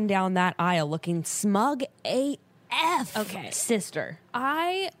walking down that aisle looking smug AF. Okay, sister. No,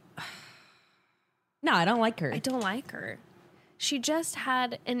 I don't like her. I don't like her. She just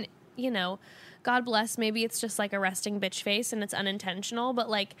had God bless, maybe it's just like a resting bitch face and it's unintentional,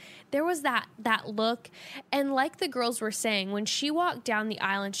 but like there was that look. And like the girls were saying, when she walked down the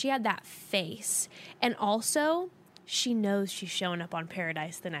aisle and she had that face, and also she knows she's showing up on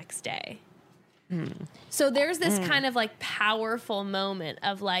Paradise the next day. So there's this kind of like powerful moment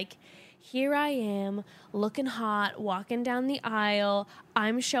of like, here I am looking hot, walking down the aisle.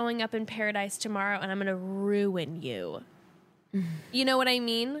 I'm showing up in Paradise tomorrow and I'm going to ruin you. You know what I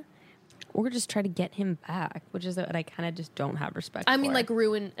mean? Or just try to get him back, which is what I kind of just don't have respect for. I mean, like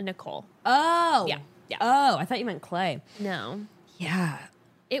ruin Nicole. Oh. Yeah. Oh, I thought you meant Clay. No. Yeah.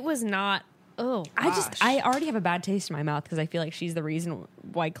 It was not. Oh, gosh. I already have a bad taste in my mouth because I feel like she's the reason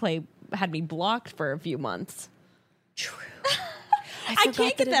why Clay had me blocked for a few months. True. I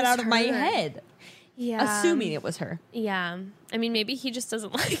can't get that out of my head. Yeah. Assuming it was her. Yeah. I mean, maybe he just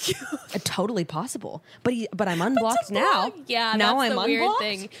doesn't like you. Totally possible. But I'm unblocked now. Yeah, now that's I'm the weird unblocked?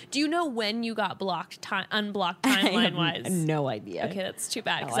 thing. Do you know when you got unblocked timeline wise? No idea. Okay, that's too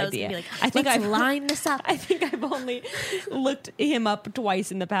bad. No I was gonna idea. be like, I think let's I've line this up. I think I've only looked him up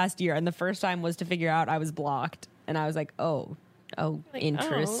twice in the past year, and the first time was to figure out I was blocked, and I was like, oh, like,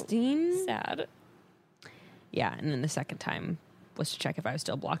 interesting. Oh, sad. Yeah, and then the second time was to check if I was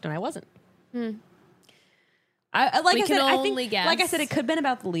still blocked, and I wasn't. I said, it could have been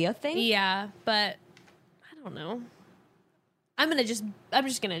about the Leo thing. Yeah, but I don't know. I'm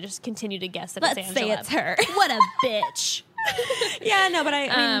just gonna continue to guess that Let's it's Angela. say it's her. What a bitch. Yeah, no, but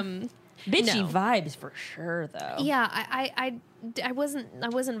I mean, Bitchy No. vibes for sure, though. Yeah, I wasn't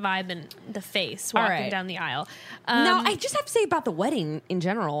vibing the face All walking right. down the aisle. Now, I just have to say about the wedding in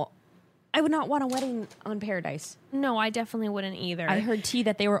general, I would not want a wedding on Paradise. No, I definitely wouldn't either. I heard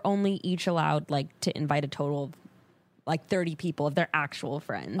that they were only each allowed like to invite a total of like 30 people of their actual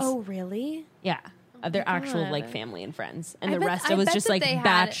friends. Oh, really? Yeah. Of their actual God. like family and friends. And I the bet- rest I it was bet just that like they had-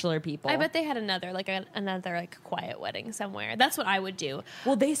 bachelor people. I bet they had another quiet wedding somewhere. That's what I would do.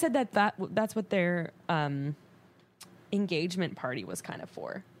 Well, they said that's what their engagement party was kind of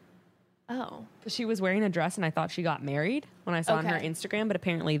for. Oh. She was wearing a dress and I thought she got married when I saw on her Okay. Instagram, but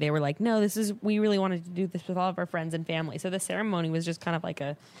apparently they were like, no, we really wanted to do this with all of our friends and family. So the ceremony was just kind of like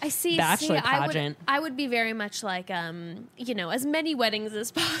a I see. bachelor pageant. I would be very much like, as many weddings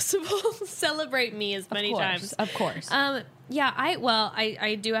as possible. Celebrate me as many times. Of course. Yeah,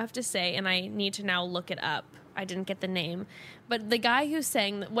 I do have to say, and I need to now look it up. I didn't get the name, but the guy who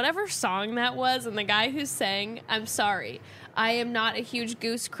sang whatever song that was, and the guy who sang, I'm sorry, I am not a huge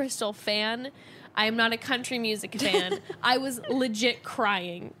Goose Crystal fan. I am not a country music fan. I was legit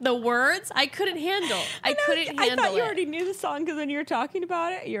crying. The words I couldn't handle. I couldn't handle it. I thought you already knew the song because when you were talking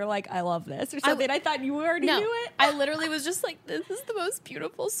about it, you're like, I love this or something. I thought you already knew it. I literally was just like, this is the most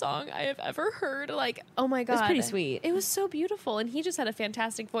beautiful song I have ever heard. Like, oh my God. was pretty sweet. It was so beautiful. And he just had a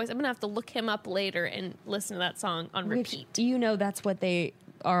fantastic voice. I'm going to have to look him up later and listen to that song on repeat. That's what they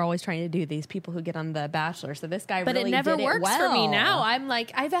are always trying to do, these people who get on The Bachelor. So this guy But really it never did works it for me well. now. I'm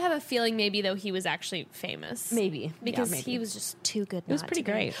like, I have a feeling maybe though he was actually famous. Maybe. Because Yeah, maybe. he was just too good. was not pretty to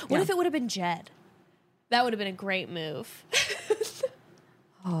be. great. What Yeah. if it would have been Jed? That would have been a great move.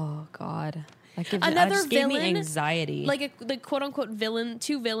 Oh, God. That gives Another just gave villain, me anxiety. Like the quote unquote villain,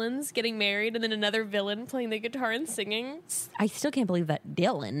 two villains getting married, and then another villain playing the guitar and singing. I still can't believe that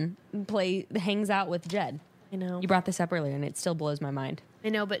Dylan hangs out with Jed. I know. You brought this up earlier, and it still blows my mind. I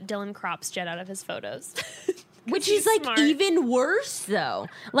know, but Dylan crops Jed out of his photos. Which He's is like smart. even worse, though.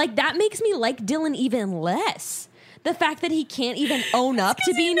 Like that makes me like Dylan even less. The fact that he can't even own up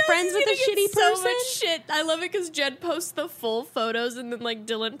to being friends with a shitty person. So much shit. I love it because Jed posts the full photos and then like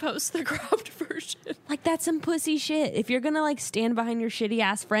Dylan posts the cropped version. Like that's some pussy shit. If you're gonna like stand behind your shitty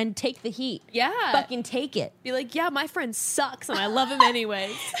ass friend, take the heat. Yeah. Fucking take it. Be like, yeah, my friend sucks and I love him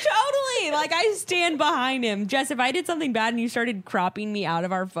anyways. Totally. Like I stand behind him. Jess, if I did something bad and you started cropping me out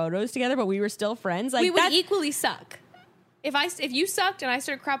of our photos together, but we were still friends, like We would that's equally suck. If you sucked and I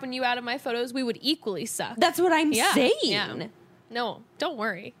started cropping you out of my photos, we would equally suck. that's what I'm saying. Yeah. No, don't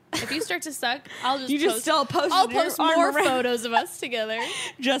worry. If you start to suck, I'll just You just post, still post I'll your post arm more around. photos of us together.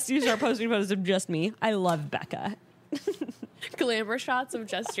 Just you start posting photos of just me. I love Becca. Glamour shots of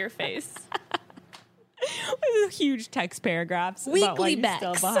just your face. With huge text paragraphs. about why Weekly you're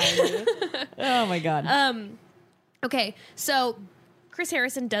still Becks. behind me. Oh my God. Okay, so Chris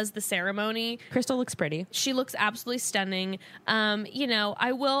Harrison does the ceremony. Crystal looks pretty. She looks absolutely stunning.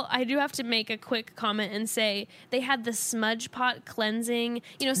 I do have to make a quick comment and say they had the smudge pot cleansing.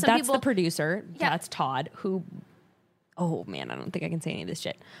 You know, some That's people the producer. Yeah. That's Todd, who, oh man, I don't think I can say any of this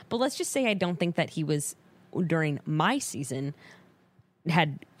shit. But let's just say I don't think that he was, during my season,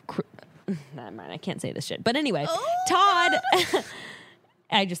 had, never mind, I can't say this shit. But anyway, Todd,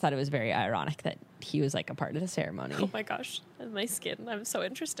 I just thought it was very ironic that he was like a part of the ceremony. Oh my gosh, my skin. I'm so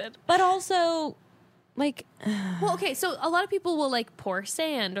interested. But also, like, Well, okay, so a lot of people will like pour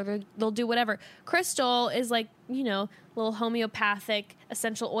sand or they'll do whatever. Crystal is like, little homeopathic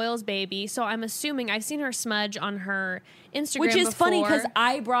essential oils baby. So I'm assuming I've seen her smudge on her Instagram which is funny because before.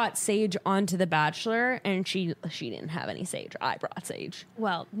 I brought sage onto The Bachelor and she didn't have any sage. I brought sage.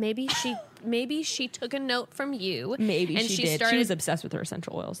 Well, maybe she took a note from you. Maybe and she did. Started, She was obsessed with her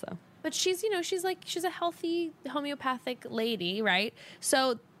essential oils, though. but she's a healthy homeopathic lady, right?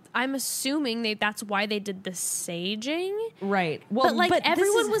 So I'm assuming that's why they did the saging. Right. Well, But this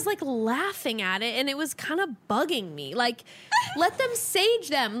everyone is- was like laughing at it and it was kind of bugging me. Like, let them sage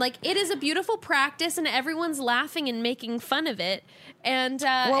them. Like, it is a beautiful practice and everyone's laughing and making fun of it. And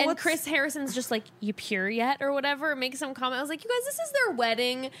Chris Harrison's just like, you pure yet or whatever, make some comment. I was like, you guys, this is their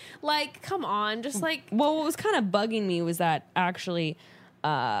wedding. Like, come on. Just like, Well, what was kind of bugging me was that actually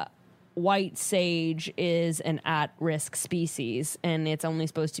white sage is an at-risk species, and it's only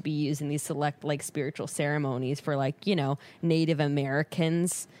supposed to be used in these select, like, spiritual ceremonies for, like, Native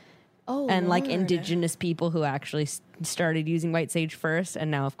Americans and, like, indigenous people who actually started using white sage first, and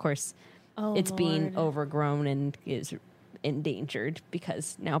now, of course, it's being overgrown and is endangered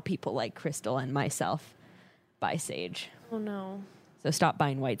because now people like Crystal and myself buy sage. oh no. So stop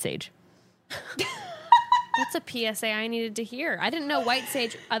buying white sage. That's a PSA I needed to hear. I didn't know white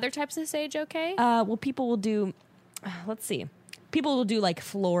sage. Other types of sage, okay? Well, people will do, let's see. people will do like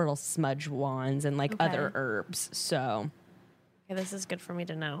floral smudge wands and like Okay. other herbs. So Okay, this is good for me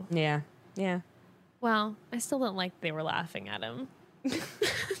to know. yeah. Well, I still don't like they were laughing at him.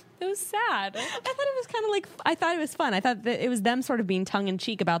 It was sad. I thought it was kind of like, I thought it was fun. I thought that it was them sort of being tongue in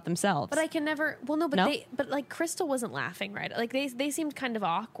cheek about themselves. But I can never. Well, no, but No? but like Crystal wasn't laughing, right? Like they seemed kind of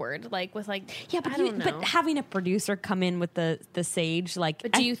awkward, like with like. yeah, but I don't know. but having a producer come in with the sage, like,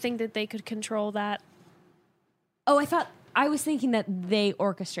 But do you think that they could control that? I was thinking that they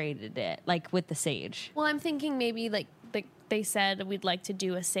orchestrated it, like with the sage. Well, I'm thinking maybe like they said we'd like to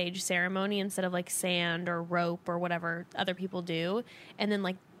do a sage ceremony instead of like sand or rope or whatever other people do, and then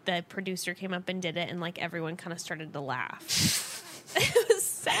like the producer came up and did it, and like everyone kind of started to laugh. It was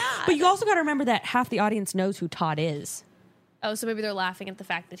sad. But you also got to remember that half the audience knows who Todd is. Oh, so maybe they're laughing at the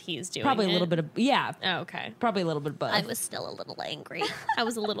fact that he's doing Probably a it. little bit of, yeah, Oh, okay. probably a little bit of both. I was still a little angry. I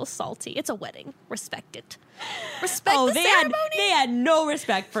was a little salty. It's a wedding. Respect it. Respect the they ceremony. had no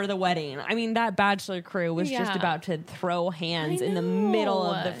respect for the wedding. I mean, that Bachelor crew was just Yeah. about to throw hands I in the middle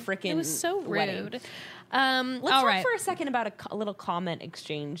of the know. freaking It was so rude. wedding. Let's Let's all talk right. for a second about a little comment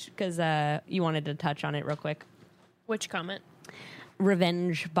exchange because you wanted to touch on it real quick. Which comment?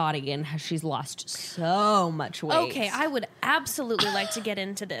 Revenge body and how she's lost so much weight. Okay, I would absolutely like to get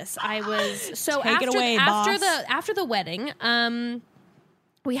into this. I was so Take it away, boss. after the wedding,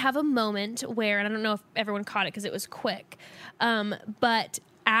 we have a moment where, and I don't know if everyone caught it because it was quick, but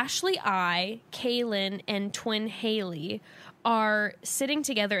Ashley, Kaylin, and twin Haley are sitting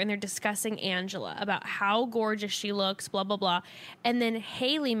together and they're discussing Angela about how gorgeous she looks, blah, blah, blah. And then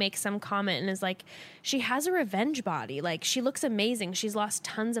Haley makes some comment and is like, she has a revenge body. Like, she looks amazing. She's lost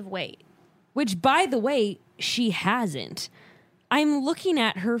tons of weight. Which, by the way, she hasn't. I'm looking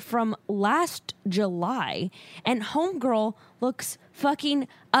at her from last July, and Homegirl looks fucking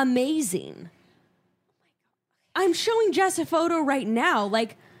amazing. I'm showing Jess a photo right now.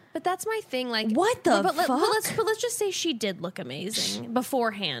 Like, But that's my thing. Like, What the but fuck? let's just say she did look amazing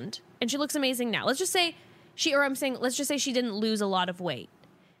beforehand, and she looks amazing now. Let's just say let's just say she didn't lose a lot of weight,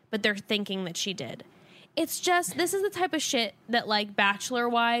 but they're thinking that she did. It's just, this is the type of shit that, like, Bachelor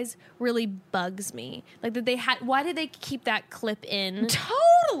wise really bugs me. Like, that they had. Why did they keep that clip in?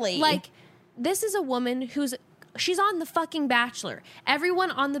 totally. Like, this is a woman she's on the fucking Bachelor.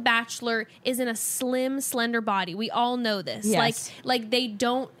 Everyone on the Bachelor is in a slim, slender body. We all know this. Yes. Like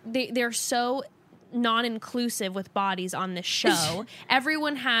they're so non-inclusive with bodies on this show.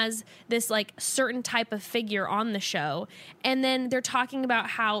 Everyone has this like certain type of figure on the show, and then they're talking about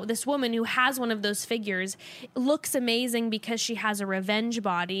how this woman who has one of those figures looks amazing because she has a revenge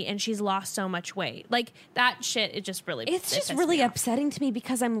body and she's lost so much weight. Like, that shit, it just really It's just pissed really me off. upsetting to me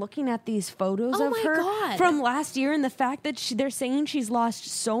because I'm looking at these photos Oh of my her God. from last year, and the fact that they're saying she's lost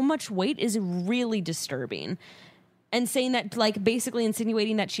so much weight is really disturbing. And saying that, like, basically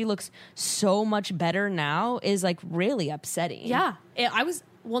insinuating that she looks so much better now is, like, really upsetting. Yeah.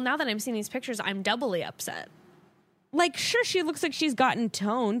 Now that I'm seeing these pictures, I'm doubly upset. Like, sure, she looks like she's gotten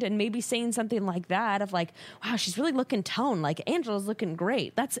toned, and maybe saying something like that of, like, wow, she's really looking toned. Like, Angela's looking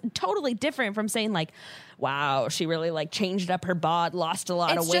great. That's totally different from saying, like, wow, she really, like, changed up her bod, lost a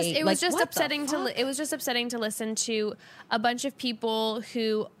lot of weight. It was Like, just what the upsetting fuck? it was just upsetting to listen to a bunch of people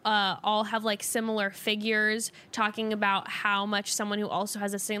who all have like similar figures talking about how much someone who also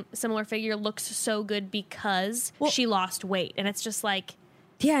has a similar figure looks so good because she lost weight, and it's just like,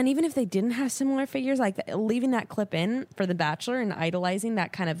 Yeah, and even if they didn't have similar figures, like leaving that clip in for The Bachelor and idolizing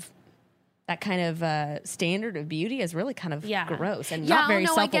that kind of standard of beauty is really kind of gross and not very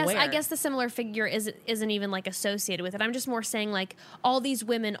self-aware. I guess the similar figure isn't even like associated with it. I'm just more saying like all these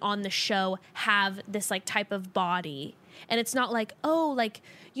women on the show have this like type of body, and it's not like, oh, like,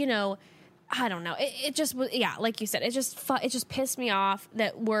 you know, I don't know. It just was, yeah, like you said, it just pissed me off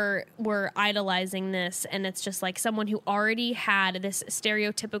that we're idolizing this, and it's just like someone who already had this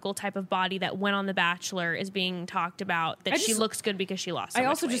stereotypical type of body that went on The Bachelor is being talked about, that she looks good because she lost so I much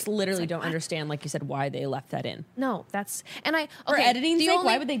also weight. just literally don't understand, like you said, why they left that in. No, that's, and For editing's the sake,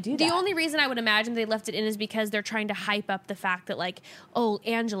 why would they do The that? only reason I would imagine they left it in is because they're trying to hype up the fact that, like, oh,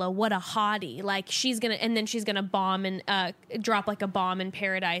 Angela, what a hottie, like she's gonna bomb and drop like a bomb in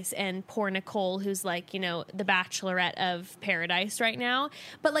Paradise and poor Nicole, who's like, you know, the Bachelorette of Paradise right now.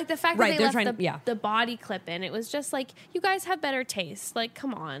 But like the fact that they left the body clip in, it was just like, you guys have better taste. Like,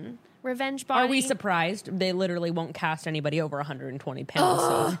 come on. Revenge body. Are we surprised? They literally won't cast anybody over 120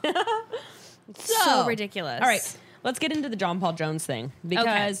 pounds. so ridiculous. All right, let's get into the John Paul Jones thing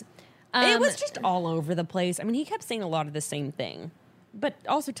because it was just all over the place. I mean, he kept saying a lot of the same thing, but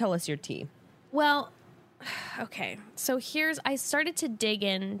also tell us your tea. Well, okay. So I started to dig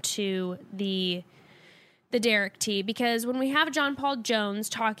into the the Derek tea, because when we have John Paul Jones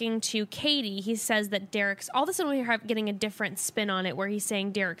talking to Katie, he says that Derek's, all of a sudden we're getting a different spin on it where he's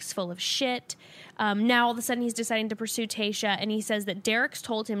saying Derek's full of shit. Now all of a sudden he's deciding to pursue Tayshia, and he says that Derek's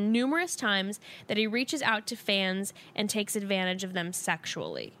told him numerous times that he reaches out to fans and takes advantage of them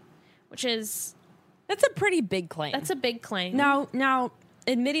sexually, which is... That's a pretty big claim. That's a big claim. Now,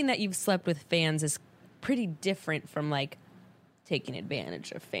 admitting that you've slept with fans is pretty different from, like, taking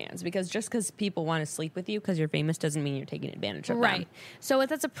advantage of fans, because just because people want to sleep with you because you're famous doesn't mean you're taking advantage of them. Right. So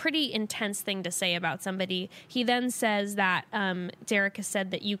that's a pretty intense thing to say about somebody. He then says that Derek has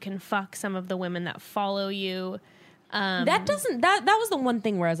said that you can fuck some of the women that follow you. That was the one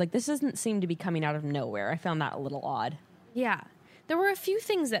thing where I was like, this doesn't seem to be coming out of nowhere. I found that a little odd. Yeah. There were a few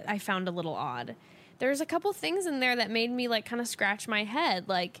things that I found a little odd. There's a couple things in there that made me like kind of scratch my head.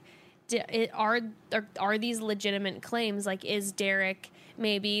 Like, are these legitimate claims? Like, is Derek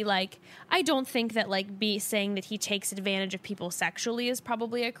maybe like, I don't think that like saying that he takes advantage of people sexually is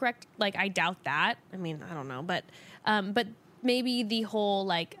probably a correct, like, I doubt that. I mean, I don't know, but maybe the whole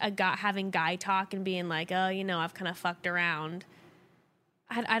like having guy talk and being like, oh, you know, I've kind of fucked around.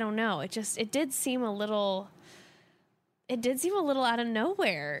 I don't know. It did seem a little out of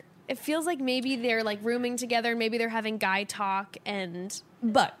nowhere. It feels like maybe they're like rooming together, maybe they're having guy talk, which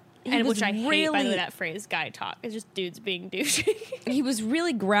I hate, by the way, that phrase, guy talk. It's just dudes being douchey. He was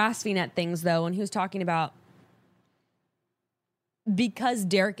really grasping at things, though, and he was talking about, because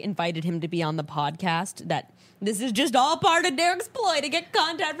Derek invited him to be on the podcast, that this is just all part of Derek's ploy to get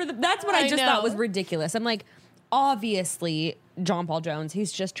content for them. That's what I just thought was ridiculous. I'm like, obviously, John Paul Jones,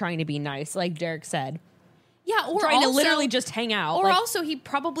 he's just trying to be nice, like Derek said. Yeah, or trying also, to literally just hang out. Or also, he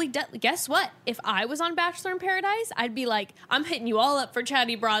probably... guess what? If I was on Bachelor in Paradise, I'd be like, I'm hitting you all up for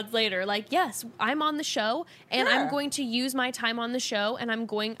chatty broads later. Like, yes, I'm on the show, and I'm going to use my time on the show, and I'm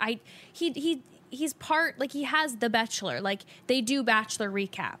going... He's part... Like, he has The Bachelor. Like, they do Bachelor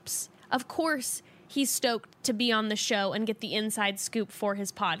recaps. Of course, he's stoked to be on the show and get the inside scoop for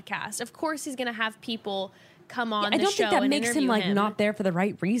his podcast. Of course, he's going to have people... come on the show. I don't think that makes him like not there for the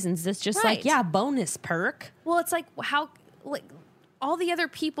right reasons. It's just like, yeah, bonus perk. Well, it's like how like all the other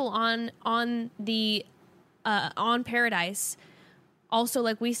people on Paradise also,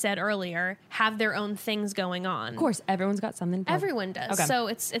 like we said earlier, have their own things going on. Of course, everyone's got something. Everyone does. Okay. So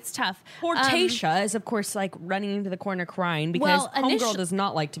it's tough. Poor Tayshia is, of course, like running into the corner crying because Homegirl does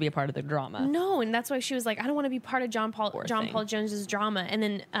not like to be a part of the drama. No, and that's why she was like, I don't want to be part of John Paul Jones's drama. And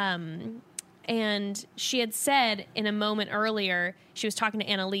then and she had said in a moment earlier, she was talking to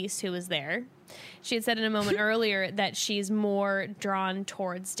Annalise, who was there. She had said in a moment earlier that she's more drawn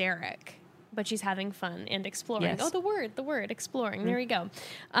towards Derek, but she's having fun and exploring. Yes. Oh, the word, exploring. There you go.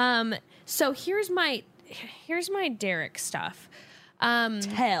 So here's my Derek stuff.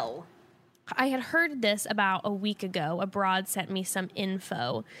 Tell. I had heard this about a week ago. A broad sent me some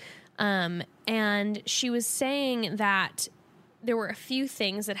info, and she was saying that there were a few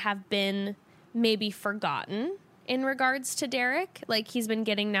things that have been maybe forgotten in regards to Derek. Like, he's been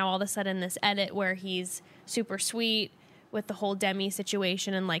getting now all of a sudden this edit where he's super sweet with the whole Demi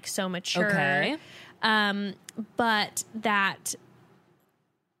situation and like so mature. Okay. But that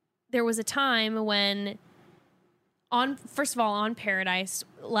there was a time when first of all, on Paradise,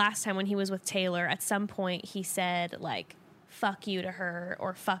 last time when he was with Taylor, at some point he said like, fuck you to her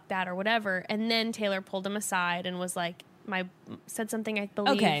or fuck that or whatever. And then Taylor pulled him aside and was like, said something, I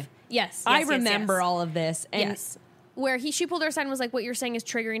believe. Okay. Yes. I remember all of this. And yes. Where she pulled her aside and was like, what you're saying is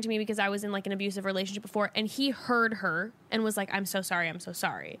triggering to me because I was in like an abusive relationship before. And he heard her and was like, I'm so sorry.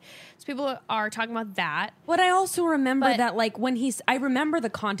 So people are talking about that. But I also remember that like I remember the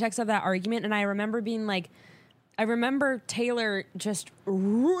context of that argument, and I remember being like, I remember Taylor just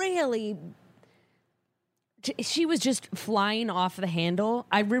really... She was just flying off the handle.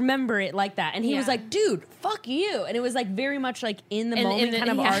 I remember it like that. And he was like, dude, fuck you. And it was like very much like in the moment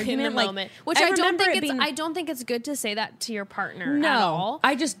kind of argument. In the moment. Which I don't think it's good to say that to your partner at all.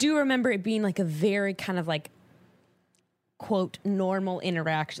 I just do remember it being like a very kind of like, quote, normal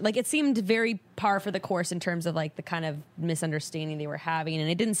interaction. Like, it seemed very par for the course in terms of like the kind of misunderstanding they were having. And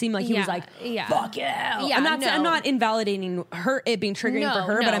it didn't seem like he was like, fuck yeah. I'm not invalidating it being triggering for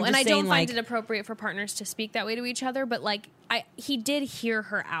her, but I'm just saying, I don't find it appropriate for partners to speak that way to each other. But like, he did hear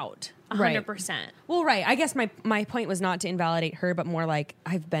her out 100%. Right. Well, right. I guess my point was not to invalidate her, but more like,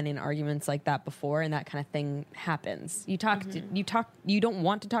 I've been in arguments like that before, and that kind of thing happens. You don't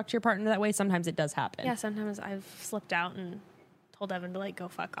want to talk to your partner that way. Sometimes it does happen. Yeah, sometimes I've slipped out and told Evan to like go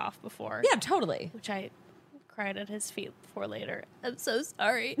fuck off before. Yeah, totally. Which I cried at his feet before later. I'm so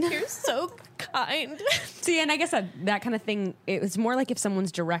sorry. You're so kind. See, and I guess that kind of thing, it was more like if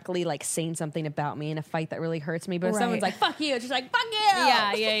someone's directly like saying something about me in a fight that really hurts me, but if someone's like, fuck you, it's just like, fuck you.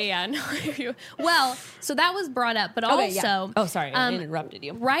 Yeah. No, well, so that was brought up, but also... Oh, sorry, I interrupted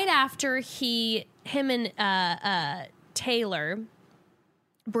you. Right after him and Taylor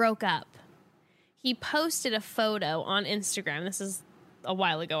broke up, he posted a photo on Instagram. This is a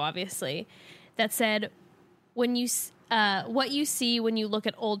while ago, obviously, that said, "When you what you see when you look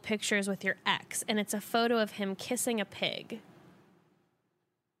at old pictures with your ex," and it's a photo of him kissing a pig,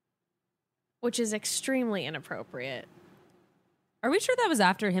 which is extremely inappropriate. Are we sure that was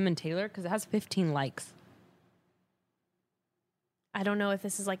after him and Taylor? Because it has 15 likes. I don't know if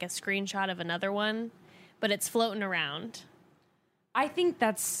this is like a screenshot of another one, but it's floating around. I think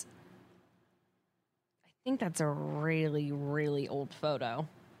that's a really, really old photo.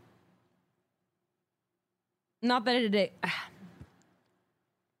 Not that it...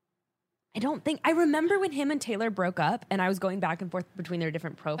 I don't think... I remember when him and Taylor broke up and I was going back and forth between their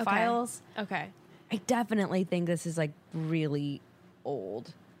different profiles. Okay. I definitely think this is like really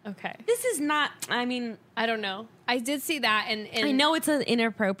old. Okay. This is not... I mean... I don't know. I did see that and I know it's an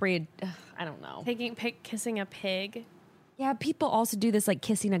inappropriate... I don't know. Kissing a pig. Yeah, people also do this like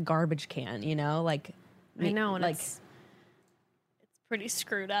kissing a garbage can, you know? Like... I know, and like, it's pretty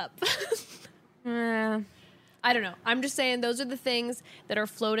screwed up. I don't know. I'm just saying those are the things that are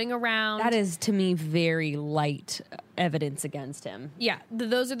floating around. That is, to me, very light evidence against him. Yeah,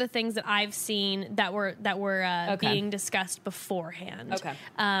 those are the things that I've seen that were being discussed beforehand. Okay.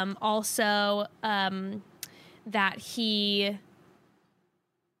 Also, that he...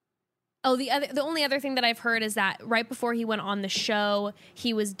 Oh, the only other thing that I've heard is that right before he went on the show,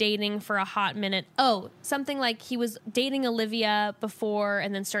 he was dating for a hot minute. Oh, something like he was dating Olivia before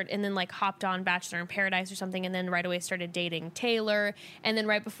and then like hopped on Bachelor in Paradise or something, and then right away started dating Taylor. And then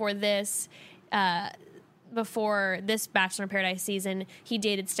right before this Bachelor in Paradise season, he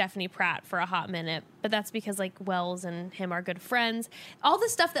dated Stephanie Pratt for a hot minute. But that's because like Wells and him are good friends. All the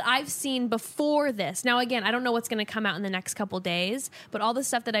stuff that I've seen before this. Now, again, I don't know what's going to come out in the next couple days, but all the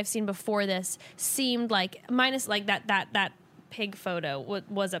stuff that I've seen before this seemed like, minus like that pig photo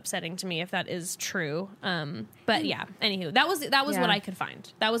was upsetting to me if that is true. But yeah, anywho, that was what I could find.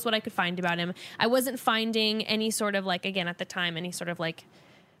 That was what I could find about him. I wasn't finding any sort of like, again, at the time, any sort of like,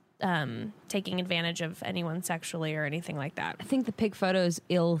 taking advantage of anyone sexually or anything like that. I think the pig photo is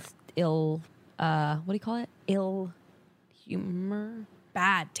ill, what do you call it? Ill humor?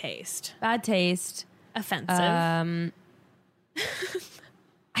 Bad taste. I Offensive.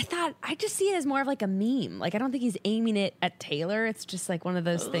 just see it as more of like a meme. Like, I don't think he's aiming it at Taylor. It's just like one of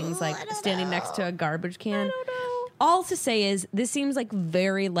those things like standing next to a garbage can. I don't know. All to say is this seems like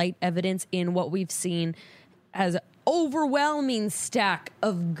very light evidence in what we've seen as overwhelming stack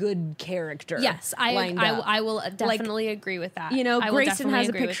of good character. Yes, I will definitely agree with that. You know, Grayson has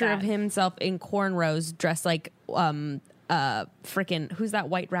a picture of himself in cornrows dressed like freaking, who's that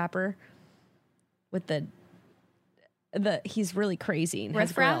white rapper with the he's really crazy and has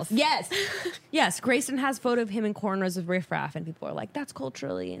Riff-Raff? Yes. Yes, Grayson has a photo of him in cornrows with Riff-Raff, and people are like, that's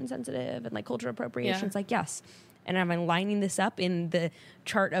culturally insensitive and like cultural appropriation. Yeah. It's like, yes. And I'm lining this up in the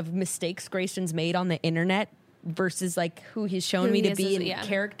chart of mistakes Grayson's made on the internet versus like who he's shown me to be in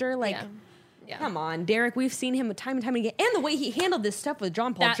character. Like, come on, Derek. We've seen him time and time again, and the way he handled this stuff with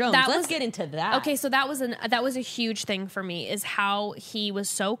John Paul Jones. Let's get into that. Okay, so that was a huge thing for me, is how he was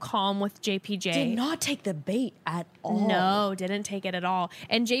so calm with JPJ. Did not take the bait at all. No, didn't take it at all.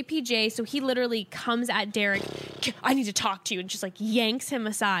 And JPJ, so he literally comes at Derek, I need to talk to you, and just like yanks him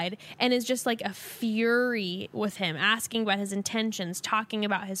aside and is just like a fury with him, asking about his intentions, talking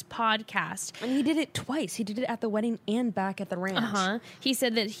about his podcast. And he did it twice. He did it at the wedding and back at the ranch. He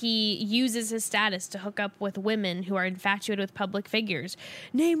said that he uses his status to hook up with women who are infatuated with public figures.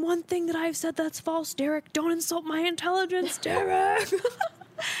 Name one thing that I've said that's false, Derek. Don't insult my intelligence, Derek. And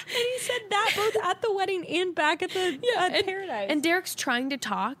he said that both at the wedding and back at the Paradise. And Derek's trying to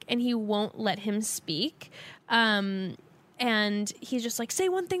talk, and he won't let him speak. And he's just like, say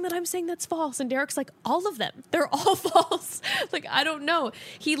one thing that I'm saying that's false. And Derek's like, all of them. They're all false. Like, I don't know.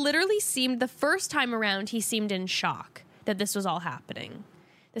 He literally seemed, the first time around, he seemed in shock that this was all happening.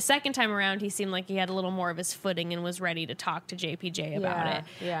 The second time around, he seemed like he had a little more of his footing and was ready to talk to JPJ about it.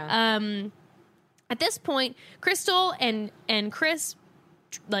 Yeah. At this point, Crystal and Chris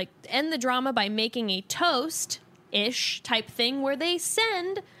like end the drama by making a toast-ish type thing where they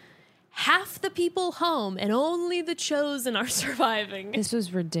send half the people home and only the chosen are surviving. This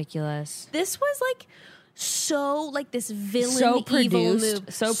was ridiculous. This was like so like this villain, So evil move.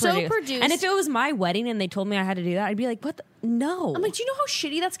 produced. So produced. And if it was my wedding and they told me I had to do that, I'd be like, what? No. I'm like, do you know how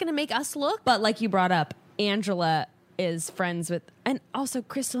shitty that's going to make us look? But like you brought up, Angela is friends with, and also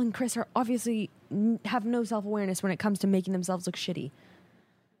Crystal and Chris are obviously have no self-awareness when it comes to making themselves look shitty.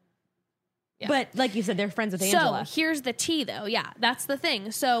 Yeah. But like you said, they're friends with Angela. So here's the tea, though. Yeah, that's the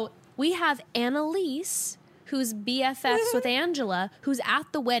thing. So we have Annalise, who's BFFs with Angela, who's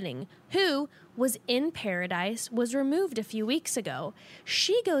at the wedding, who was in paradise, was removed a few weeks ago.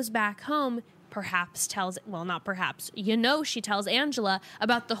 She goes back home, perhaps tells, well, not perhaps, she tells Angela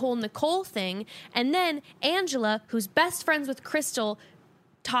about the whole Nicole thing. And then Angela, who's best friends with Crystal,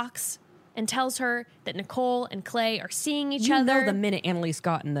 talks and tells her that Nicole and Clay are seeing each other. You know, the minute Annalise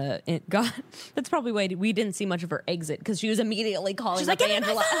got that's probably why we didn't see much of her exit, because she was immediately calling She's up like,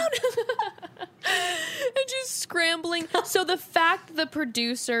 Angela. And she's scrambling. So the fact the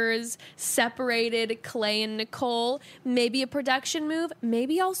producers separated Clay and Nicole, maybe a production move,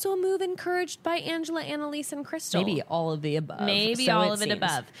 maybe also a move encouraged by Angela, Annalise, and Crystal. Maybe all of the above. Maybe So all of it seems.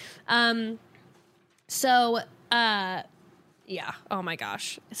 above. Yeah. Oh my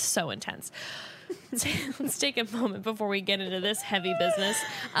gosh. It's so intense. Let's take a moment before we get into this heavy business.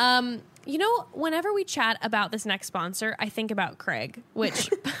 Whenever we chat about this next sponsor, I think about Craig, which,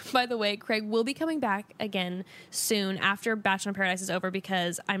 by the way, Craig will be coming back again soon after Bachelor in Paradise is over,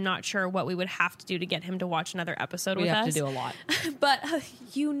 because I'm not sure what we would have to do to get him to watch another episode with us. We have to do a lot. But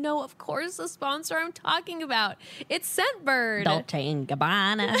of course, the sponsor I'm talking about. It's Scentbird. Dolce &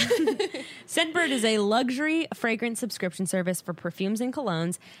 Gabbana. Scentbird is a luxury fragrance subscription service for perfumes and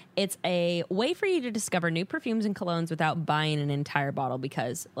colognes. It's a way for you to discover new perfumes and colognes without buying an entire bottle,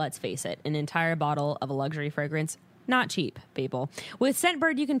 because, let's face it, an entire bottle of a luxury fragrance, not cheap, people. With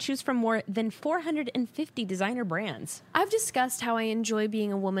Scentbird, you can choose from more than 450 designer brands. I've discussed how I enjoy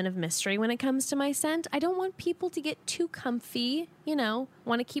being a woman of mystery when it comes to my scent. I don't want people to get too comfy,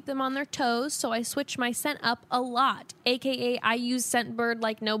 want to keep them on their toes, so I switch my scent up a lot, aka I use Scentbird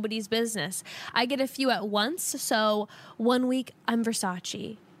like nobody's business. I get a few at once, so 1 week I'm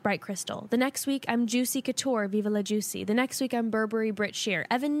Versace, Bright Crystal. The next week, I'm Juicy Couture, Viva La Juicy. The next week, I'm Burberry Brit Sheer.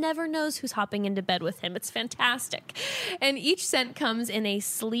 Evan never knows who's hopping into bed with him. It's fantastic. And each scent comes in a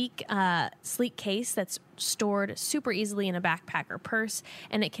sleek case that's stored super easily in a backpack or purse.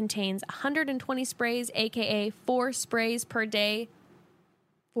 And it contains 120 sprays, aka 4 sprays per day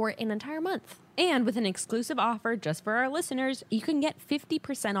for an entire month. And with an exclusive offer just for our listeners, you can get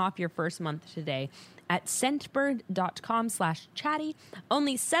 50% off your first month today at scentbird.com/chatty.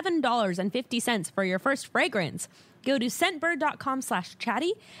 Only $7.50 for your first fragrance. Go to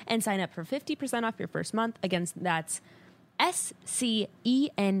scentbird.com/chatty and sign up for 50% off your first month. Again, that's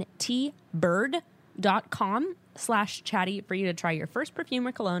SCENT bird.com/chatty for you to try your first perfume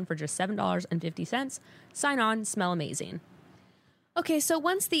or cologne for just $7.50. Sign on, smell amazing. Okay, so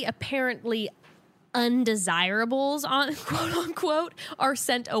once the apparently undesirables, on quote unquote, are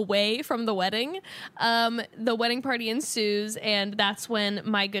sent away from the wedding party ensues, and that's when,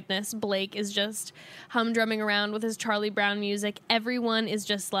 my goodness, Blake is just humdrumming around with his Charlie Brown music. Everyone is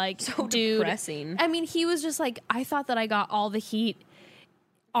just like, so dude, depressing. I mean, he was just like, I thought that I got all the heat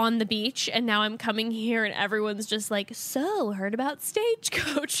on the beach, and now I'm coming here and everyone's just like, so heard about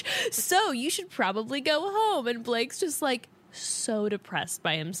Stagecoach, so you should probably go home. And Blake's just like so depressed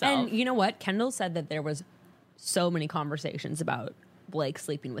by himself. And you know what? Kendall said that there was so many conversations about Blake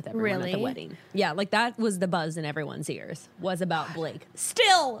sleeping with everyone at the wedding. Yeah, like that was the buzz in everyone's ears, was about Blake.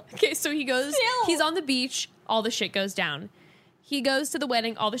 Still! Okay, so he goes, he's on the beach, all the shit goes down. He goes to the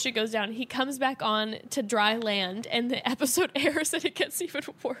wedding, all the shit goes down. He comes back on to dry land, and the episode airs and it gets even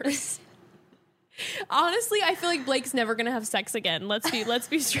worse. Honestly, I feel like Blake's never gonna have sex again. Let's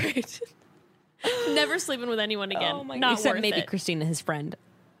be straight. Never sleeping with anyone again. Oh my Not God. Except worth maybe it. Christina, his friend.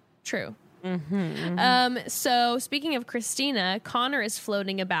 True. So speaking of Christina, Connor is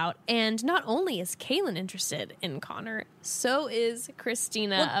floating about, and not only is Kaylin interested in Connor, so is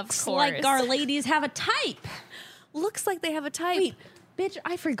Christina, of course. Like our ladies have a type. Looks like they have a type. Wait, bitch,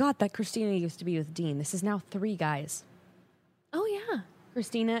 I forgot that Christina used to be with Dean. This is now 3 guys. Oh, yeah.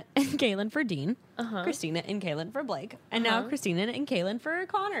 Christina and Kaylin for Dean. Christina and Kaylin for Blake. And now Christina and Kaylin for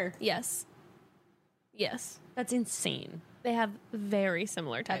Connor. Yes. Yes. That's insane. They have very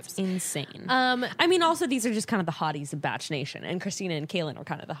similar types. That's insane. I mean, also, these are just kind of the hotties of Batch Nation. And Christina and Kaylin are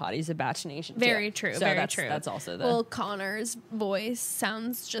kind of the hotties of Batch Nation, too. Very true. So very true. That's also the... Well, Connor's voice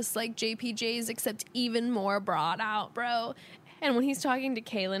sounds just like JPJ's, except even more brought out, bro. And when he's talking to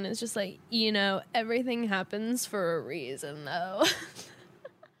Kaylin, it's just like, everything happens for a reason, though.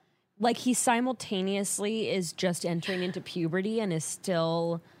 Like, he simultaneously is just entering into puberty and is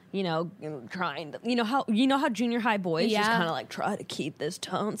still trying to, how junior high boys just Yeah. kind of like try to keep this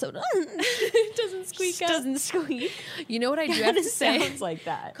tone so It doesn't squeak up. doesn't squeak. You know what I do have to say? Sounds like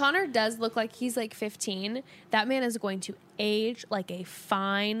that. Connor does look like he's like 15. That man is going to age like a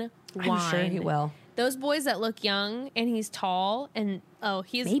fine wine. I'm sure he will. Those boys that look young and he's tall and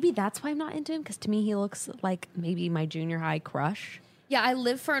he's Maybe that's why I'm not into him, because to me he looks like maybe my junior high crush. yeah, I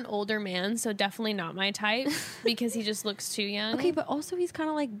live for an older man, so definitely not my type because he just looks too young. Okay, but also he's kind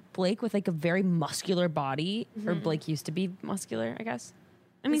of like Blake with like a very muscular body, or Blake used to be muscular, I guess.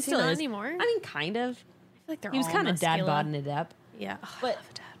 I mean, Is he still not is anymore? I mean, kind of. I feel like they're He was all kind of dad muscular. bodding it up. Yeah. But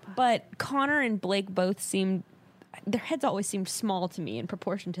but Connor and Blake both seemed, their heads always seemed small to me in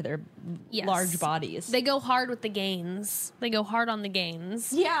proportion to their Yes. large bodies. They go hard with the gains. They go hard on the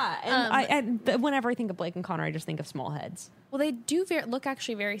gains. yeah, and whenever I think of Blake and Connor, I just think of small heads. Well, they do look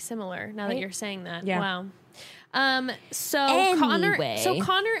actually very similar now that Right? you're saying that. Yeah. Wow. So Anyway.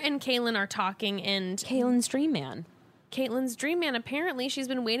 Connor and Kaylin are talking, and Kaylin's dream man. Caitlin's dream man, apparently she's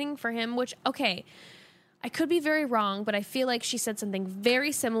been waiting for him, which, okay, I could be very wrong, but I feel like she said something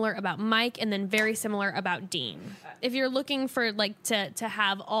very similar about Mike and then very similar about Dean. If you're looking for like to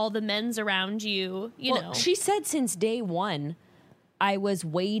have all the men's around you, you know. She said since day one, I was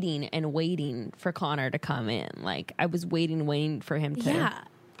waiting and waiting for Connor to come in. Like I was waiting for him to. Yeah.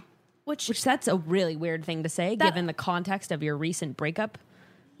 Which That's a really weird thing to say, That- given the context of your recent breakup.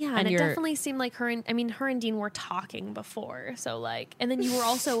 yeah, and it definitely seemed like her and Dean were talking before. So like, and then you were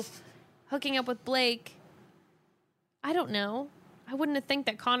also hooking up with Blake. I don't know. I wouldn't have think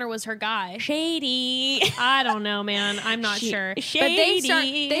that Connor was her guy. Shady. I don't know, man. I'm not sure. But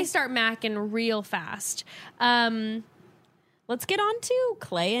Shady. they start macking real fast. Let's get on to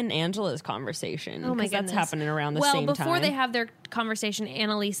Clay and Angela's conversation. Oh my 'cause that's goodness. happening around the same time. Well, before they have their conversation,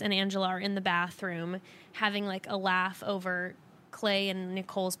 Annalise and Angela are in the bathroom having like a laugh over Clay and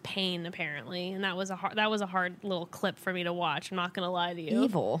Nicole's pain, apparently, and that was a hard little clip for me to watch. I'm not going to lie to you.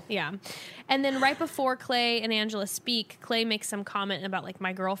 Evil. Yeah. And then right before Clay and Angela speak, Clay makes some comment about like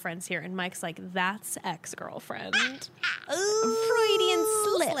my girlfriend's here, and Mike's like, "That's ex-girlfriend." Freudian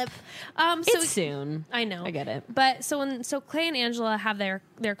slip. So It's soon. I know. I get it. But so Clay and Angela have their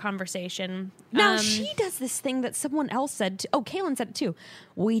conversation. Now she does this thing that someone else said. Kaylin said it too.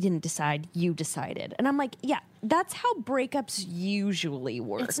 We didn't decide. You decided. And I'm like, yeah, that's how breakups usually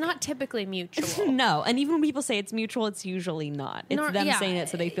work. It's not typically mutual. No, and even when people say it's mutual, it's usually not. It's them yeah. saying it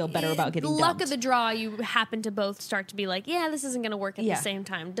so they feel better about getting luck dumped. of the draw. You happen to both start to be like, yeah, this isn't going to work at Yeah. the same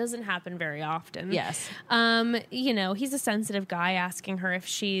time. Doesn't happen very often. Yes. He's a sensitive guy asking her if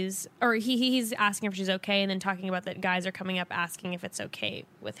she's, or he's asking if she's okay, and then talking about that guys are coming up asking if it's okay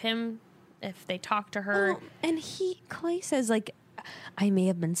with him, if they talk to her. Well, and Clay says like, I may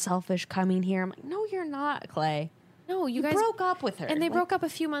have been selfish coming here. I'm like, no, you're not, Clay. No, you You guys broke up with her. and they Like, broke up a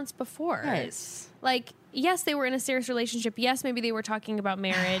few months before. Yes. Like, yes, they were in a serious relationship. Yes, maybe they were talking about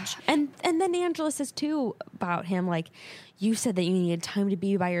marriage. And then Angela says too about him, like, you said that you needed time to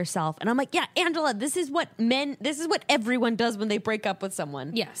be by yourself. And I'm like, yeah, Angela, this is what everyone does when they break up with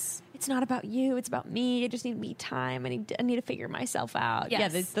someone. Yes. It's not about you, it's about me. I just need me time. I need to figure myself out.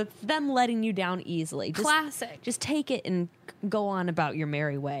 Yes. Yeah, them letting you down easily. Just, Classic. Just take it and go on about your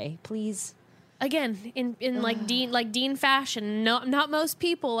merry way, please. Again, in like Dean fashion, not most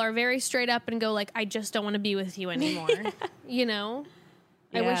people are very straight up and go like, I just don't want to be with you anymore. You know?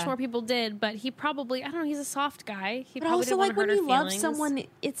 I wish Yeah. more people did, but he probably, I don't know, he's a soft guy. He But probably also, didn't like, want when to hurt you her love feelings. someone,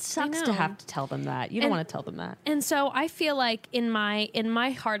 it sucks to know. have to tell them that. You don't And- want to tell them that. And so I feel like in my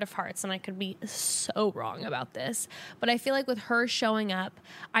heart of hearts, and I could be so wrong about this, but I feel like with her showing up,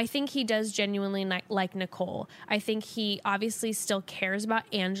 I think he does genuinely like Nicole. I think he obviously still cares about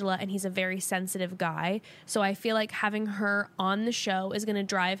Angela, and he's a very sensitive guy. So I feel like having her on the show is going to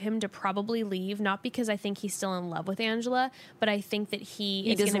drive him to probably leave, not because I think he's still in love with Angela, but I think that he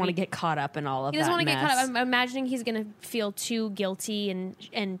He is doesn't gonna want to be- get caught up in all of he doesn't that want to get caught mess. up. I'm imagining he's going to feel too guilty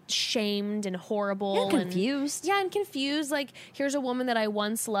and shamed and horrible And confused. Yeah, and confused. Like, here's a woman that I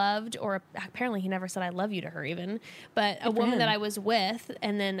once loved, or apparently he never said I love you to her even, but a woman him. that I was with,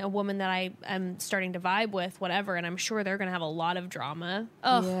 and then a woman that I am starting to vibe with, whatever. And I'm sure they're going to have a lot of drama.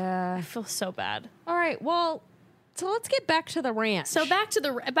 Oh, Yeah. I feel so bad. All right, well, so let's get back to the ranch. So back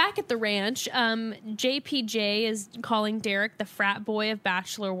at the ranch, JPJ is calling Derek the frat boy of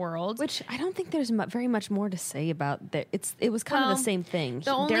Bachelor World. Which I don't think there's very much more to say about that. It was kind of Well, the same thing.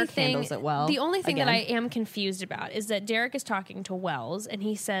 The only Derek thing, handles it well. The only thing that I again. am confused about is that Derek is talking to Wells, and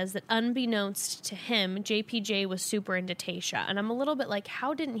he says that unbeknownst to him, JPJ was super into Tasha, and I'm a little bit like,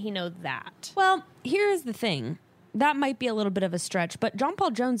 how didn't he know that? Well, here's the thing. that might be a little bit of a stretch. But John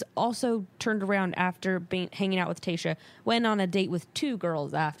Paul Jones also turned around after hanging out with Tayshia, went on a date with 2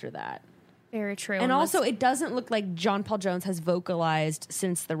 girls after that. Very true. And also, it doesn't look like John Paul Jones has vocalized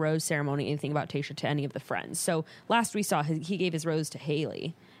since the rose ceremony anything about Tayshia to any of the friends. So last we saw, he gave his rose to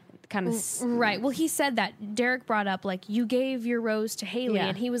Haley. Kind of right. Well, he said that. Derek brought up, like, you gave your rose to Haley, Yeah.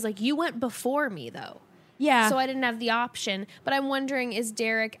 and he was like, you went before me, though. Yeah. So I didn't have the option. But I'm wondering, is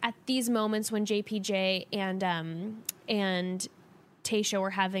Derek at these moments when JPJ and Tayshia were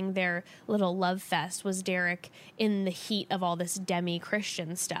having their little love fest, was Derek in the heat of all this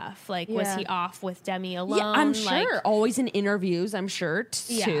Demi-Christian stuff? Like, was he off with Demi alone? Yeah, I'm Like, sure. Always in interviews, I'm sure,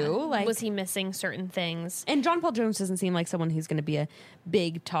 too. Like, was he missing certain things? and John Paul Jones doesn't seem like someone who's going to be a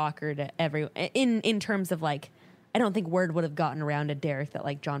big talker to everyone. In terms of, like, I don't think word would have gotten around to Derek that,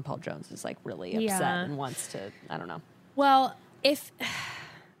 like, John Paul Jones is, like, really upset and wants to, I don't know. Well, if...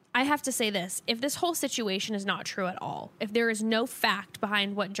 I have to say this. If this whole situation is not true at all, if there is no fact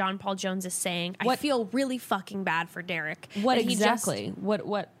behind what John Paul Jones is saying, I feel really fucking bad for Derek. What that he exactly?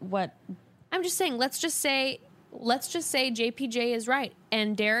 What? I'm just saying, let's just say JPJ is right.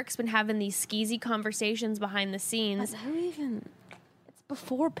 And Derek's been having these skeezy conversations behind the scenes. Who even? It's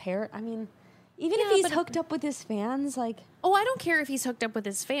before Parrot. I mean, even Yeah, if he's but- hooked up with his fans, like... Oh, I don't care if he's hooked up with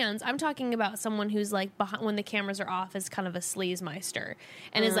his fans. I'm talking about someone who's like behind, when the cameras are off, is kind of a sleazemeister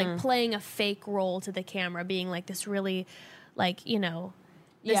and is like playing a fake role to the camera, being like this really, like, you know,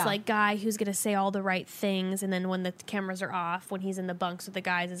 this like guy who's gonna say all the right things, and then when the cameras are off, when he's in the bunks with the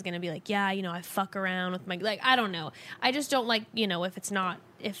guys, is gonna be like, yeah, you know, I fuck around with my, like, I don't know. I just don't like, you know, if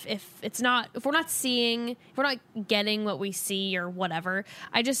we're not getting what we see or whatever.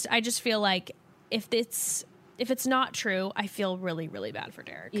 I just feel like if it's not true, I feel really, really bad for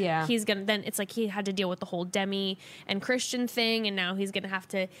Derek. Yeah. Then it's like he had to deal with the whole Demi and Christian thing, and now he's going to have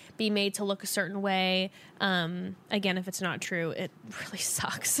to be made to look a certain way. Again, if it's not true, it really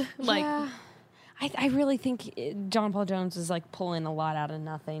sucks. Like, yeah. I really think John Paul Jones is, like, pulling a lot out of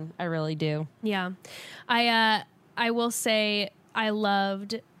nothing. I really do. yeah. I will say I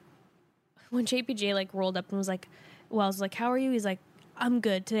loved when JPJ, like, rolled up and was like, well, I was like, how are you? He's like, I'm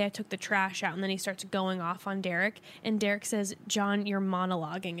good. Today I took the trash out. And then he starts going off on Derek. And Derek says, John, you're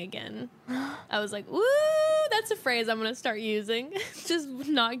monologuing again. I was like, woo, that's a phrase I'm going to start using. Just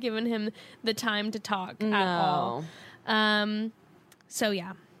not giving him the time to talk at all. So,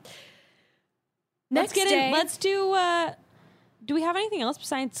 yeah. Let's do we have anything else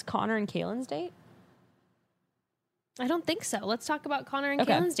besides Connor and Kaylin's date? I don't think so. Let's talk about Connor and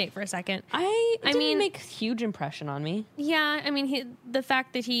Okay. Kaylin's date for a second. I mean- didn't make a huge impression on me. Yeah, I mean, the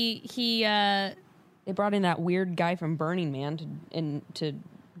fact that he They brought in that weird guy from Burning Man to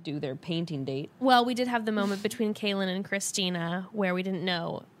do their painting date. well, we did have the moment between Kaylin and Christina where we didn't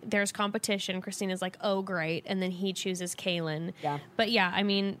know. There's competition. Christina's like, oh, great. And then he chooses Kaylin. Yeah. But yeah, I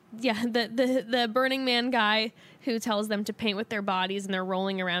mean, yeah, the Burning Man guy who tells them to paint with their bodies and they're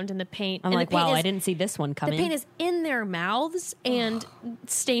rolling around in the paint. I'm and like, the paint wow, is, I didn't see this one the coming. paint is in their mouths and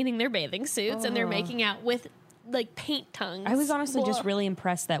staining their bathing suits, and they're making out with, like, paint tongues. I was honestly just Ugh. really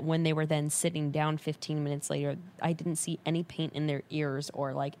impressed that when they were then sitting down 15 minutes later, I didn't see any paint in their ears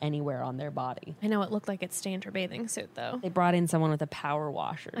or, like, anywhere on their body. I know it looked like it stained her bathing suit, though. They brought in someone with a power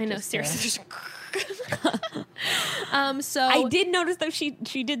washer. I know, just to- seriously. So I did notice, though, she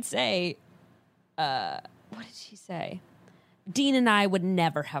did say, what did she say? Dean and I would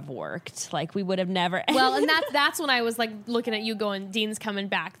never have worked. Like, we would have never. well, and that's when I was like looking at you going, Dean's coming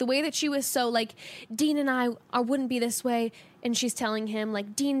back. The way that she was so like, Dean and I wouldn't be this way. And she's telling him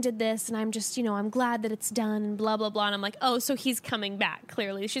like, Dean did this and I'm just, you know, I'm glad that it's done and blah, blah, blah. And I'm like, oh, so he's coming back.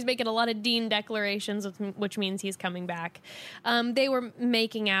 Clearly she's making a lot of Dean declarations, which means he's coming back. They were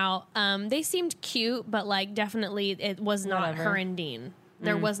making out. They seemed cute, but like definitely it was not Whatever. her and Dean.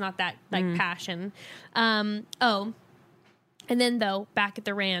 There was not that like passion. And then, though, back at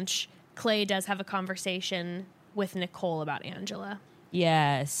the ranch, Clay does have a conversation with Nicole about Angela.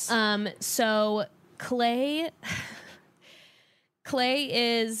 Yes. So Clay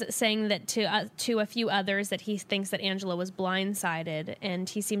is saying that to a few others that he thinks that Angela was blindsided, and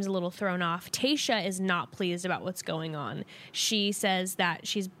he seems a little thrown off. Tayshia is not pleased about what's going on. She says that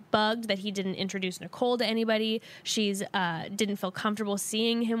she's bugged that he didn't introduce Nicole to anybody. She's didn't feel comfortable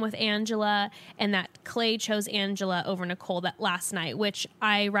seeing him with Angela, and that Clay chose Angela over Nicole that last night, which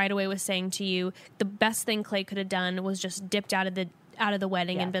I right away was saying to you, the best thing Clay could have done was just dipped out of the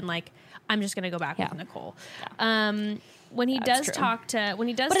wedding and been like, I'm just going to go back with Nicole. When he That's does true. talk to,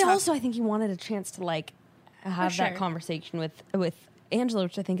 but also, I think he wanted a chance to, like, have sure. that conversation with Angela,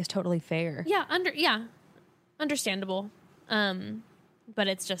 which I think is totally fair. understandable. But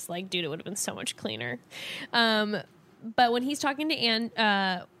it's just like, dude, it would have been so much cleaner. But when he's talking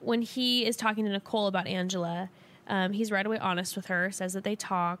to when he is talking to Nicole about Angela, he's right away honest with her, says that they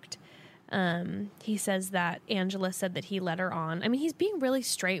talked. He says that Angela said that he led her on. I mean, he's being really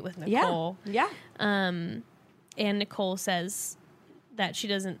straight with Nicole. Yeah. And Nicole says that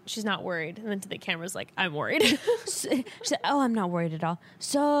she's not worried. And then to the camera's like, I'm worried. She said, oh, I'm not worried at all.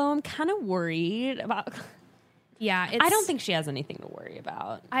 So I'm kind of worried about... Yeah, I don't think she has anything to worry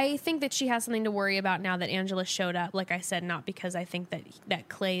about. I think that she has something to worry about now that Angela showed up. Like I said, not because I think that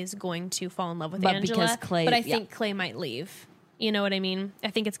Clay is going to fall in love with Angela, but I think Clay might leave. You know what I mean? I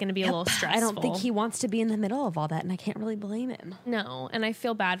think it's going to be a little stressful. I don't think he wants to be in the middle of all that, and I can't really blame him. No, and I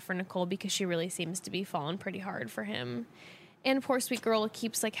feel bad for Nicole because she really seems to be falling pretty hard for him. And poor sweet girl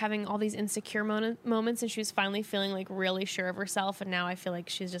keeps like having all these insecure moments, and she was finally feeling like really sure of herself, and now I feel like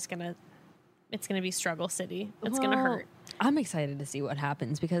she's just it's going to be struggle city. It's going to hurt. I'm excited to see what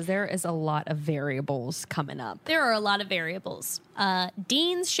happens because there is a lot of variables coming up. There are a lot of variables.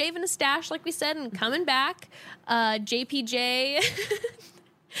 Dean's shaving a stash, like we said, and coming back. JPJ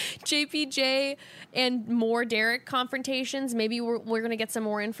and more Derek confrontations. Maybe we're going to get some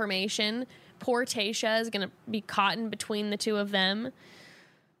more information. Poor Tayshia is going to be caught in between the two of them.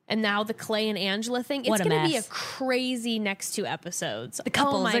 And now the Clay and Angela thing. It's going to be a crazy next 2 episodes. The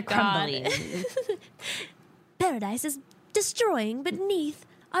couples are crumbling. Paradise is destroying beneath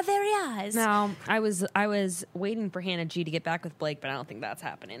our very eyes. No, I was waiting for Hannah G to get back with Blake, but I don't think that's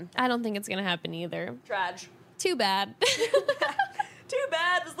happening. I don't think it's going to happen either. Trage. Too bad. Too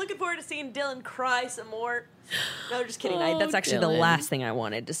bad. I was looking forward to seeing Dylan cry some more. No, just kidding. That's actually the last thing I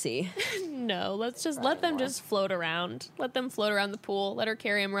wanted to see. No, let's just let them just float around. Let them float around the pool. Let her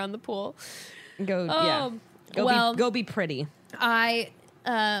carry him around the pool. Go be pretty. I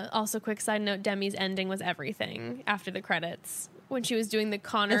also, quick side note, Demi's ending was everything after the credits when she was doing the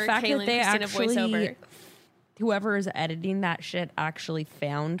Connor, the fact Kaylin, that Christina voiceover. Whoever is editing that shit actually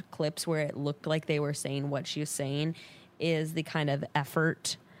found clips where it looked like they were saying what she was saying is the kind of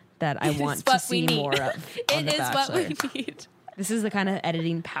effort that I want to see more of. It is what we need. This is the kind of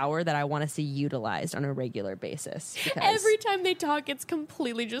editing power that I want to see utilized on a regular basis. Every time they talk, it's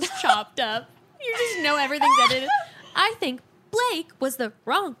completely just chopped up. You just know everything's edited. I think Blake was the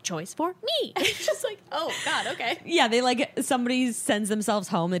wrong choice for me. It's just like, oh, God, okay. Yeah, somebody sends themselves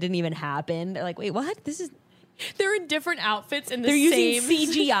home. It didn't even happen. They're like, wait, what? They're in different outfits in the They're same...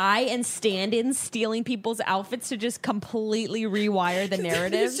 using CGI and stand-ins, stealing people's outfits to just completely rewire the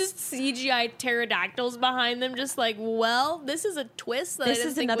narrative. There's just CGI pterodactyls behind them, just like, well, this is a twist that I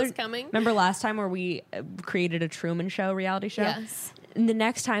didn't think was coming. Remember last time where we created a Truman Show reality show? Yes. And the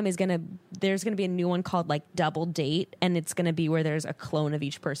next time there's gonna be a new one called like Double Date, and it's gonna be where there's a clone of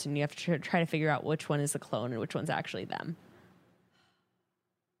each person. You have to try to figure out which one is the clone and which one's actually them.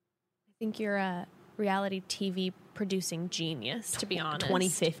 I think you're a reality TV producing genius, to be honest.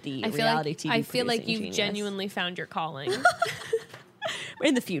 2050 reality TV. I feel like you've genius. genuinely found your calling.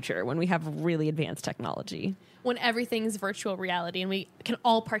 In the future, when we have really advanced technology. When everything's virtual reality and we can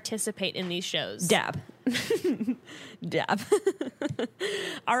all participate in these shows. Dab. Dab.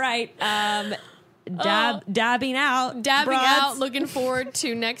 All right. Dabbing out. Dabbing broads. out. Looking forward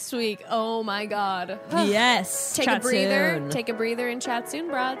to next week. Oh, my God. Yes. Take a breather. Take a breather and chat soon,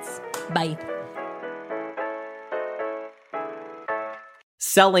 broads. Bye.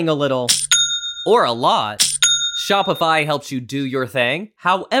 Selling a little or a lot, Shopify helps you do your thing,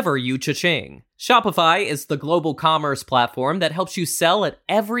 however you cha-ching. Shopify is the global commerce platform that helps you sell at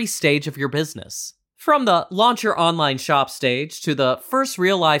every stage of your business. From the launch your online shop stage to the first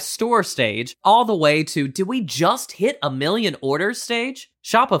real life store stage, all the way to did we just hit 1 million orders stage?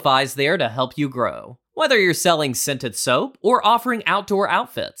 Shopify's there to help you grow. Whether you're selling scented soap or offering outdoor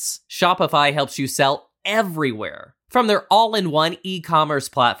outfits, Shopify helps you sell everywhere. From their all-in-one e-commerce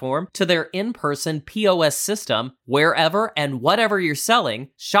platform to their in-person POS system, wherever and whatever you're selling,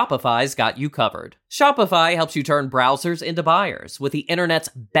 Shopify's got you covered. Shopify helps you turn browsers into buyers with the internet's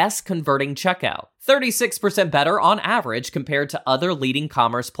best converting checkout, 36% better on average compared to other leading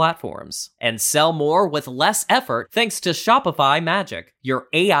commerce platforms. And sell more with less effort thanks to Shopify Magic, your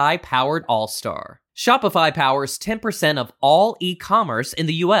AI-powered all-star. Shopify powers 10% of all e-commerce in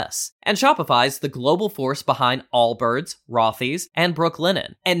the US, and Shopify's the global force behind Allbirds, Rothy's, and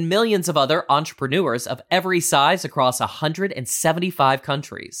Brooklinen, and millions of other entrepreneurs of every size across 175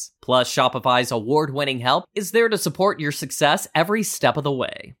 countries. Plus, Shopify's award-winning help is there to support your success every step of the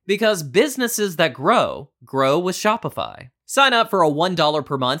way. Because businesses that grow with Shopify. Sign up for a $1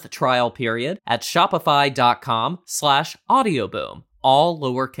 per month trial period at shopify.com/audioboom, all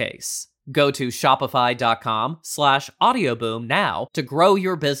lowercase. Go to shopify.com/audioboom now to grow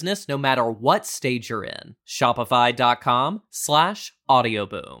your business no matter what stage you're in.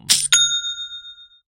 Shopify.com/audioboom.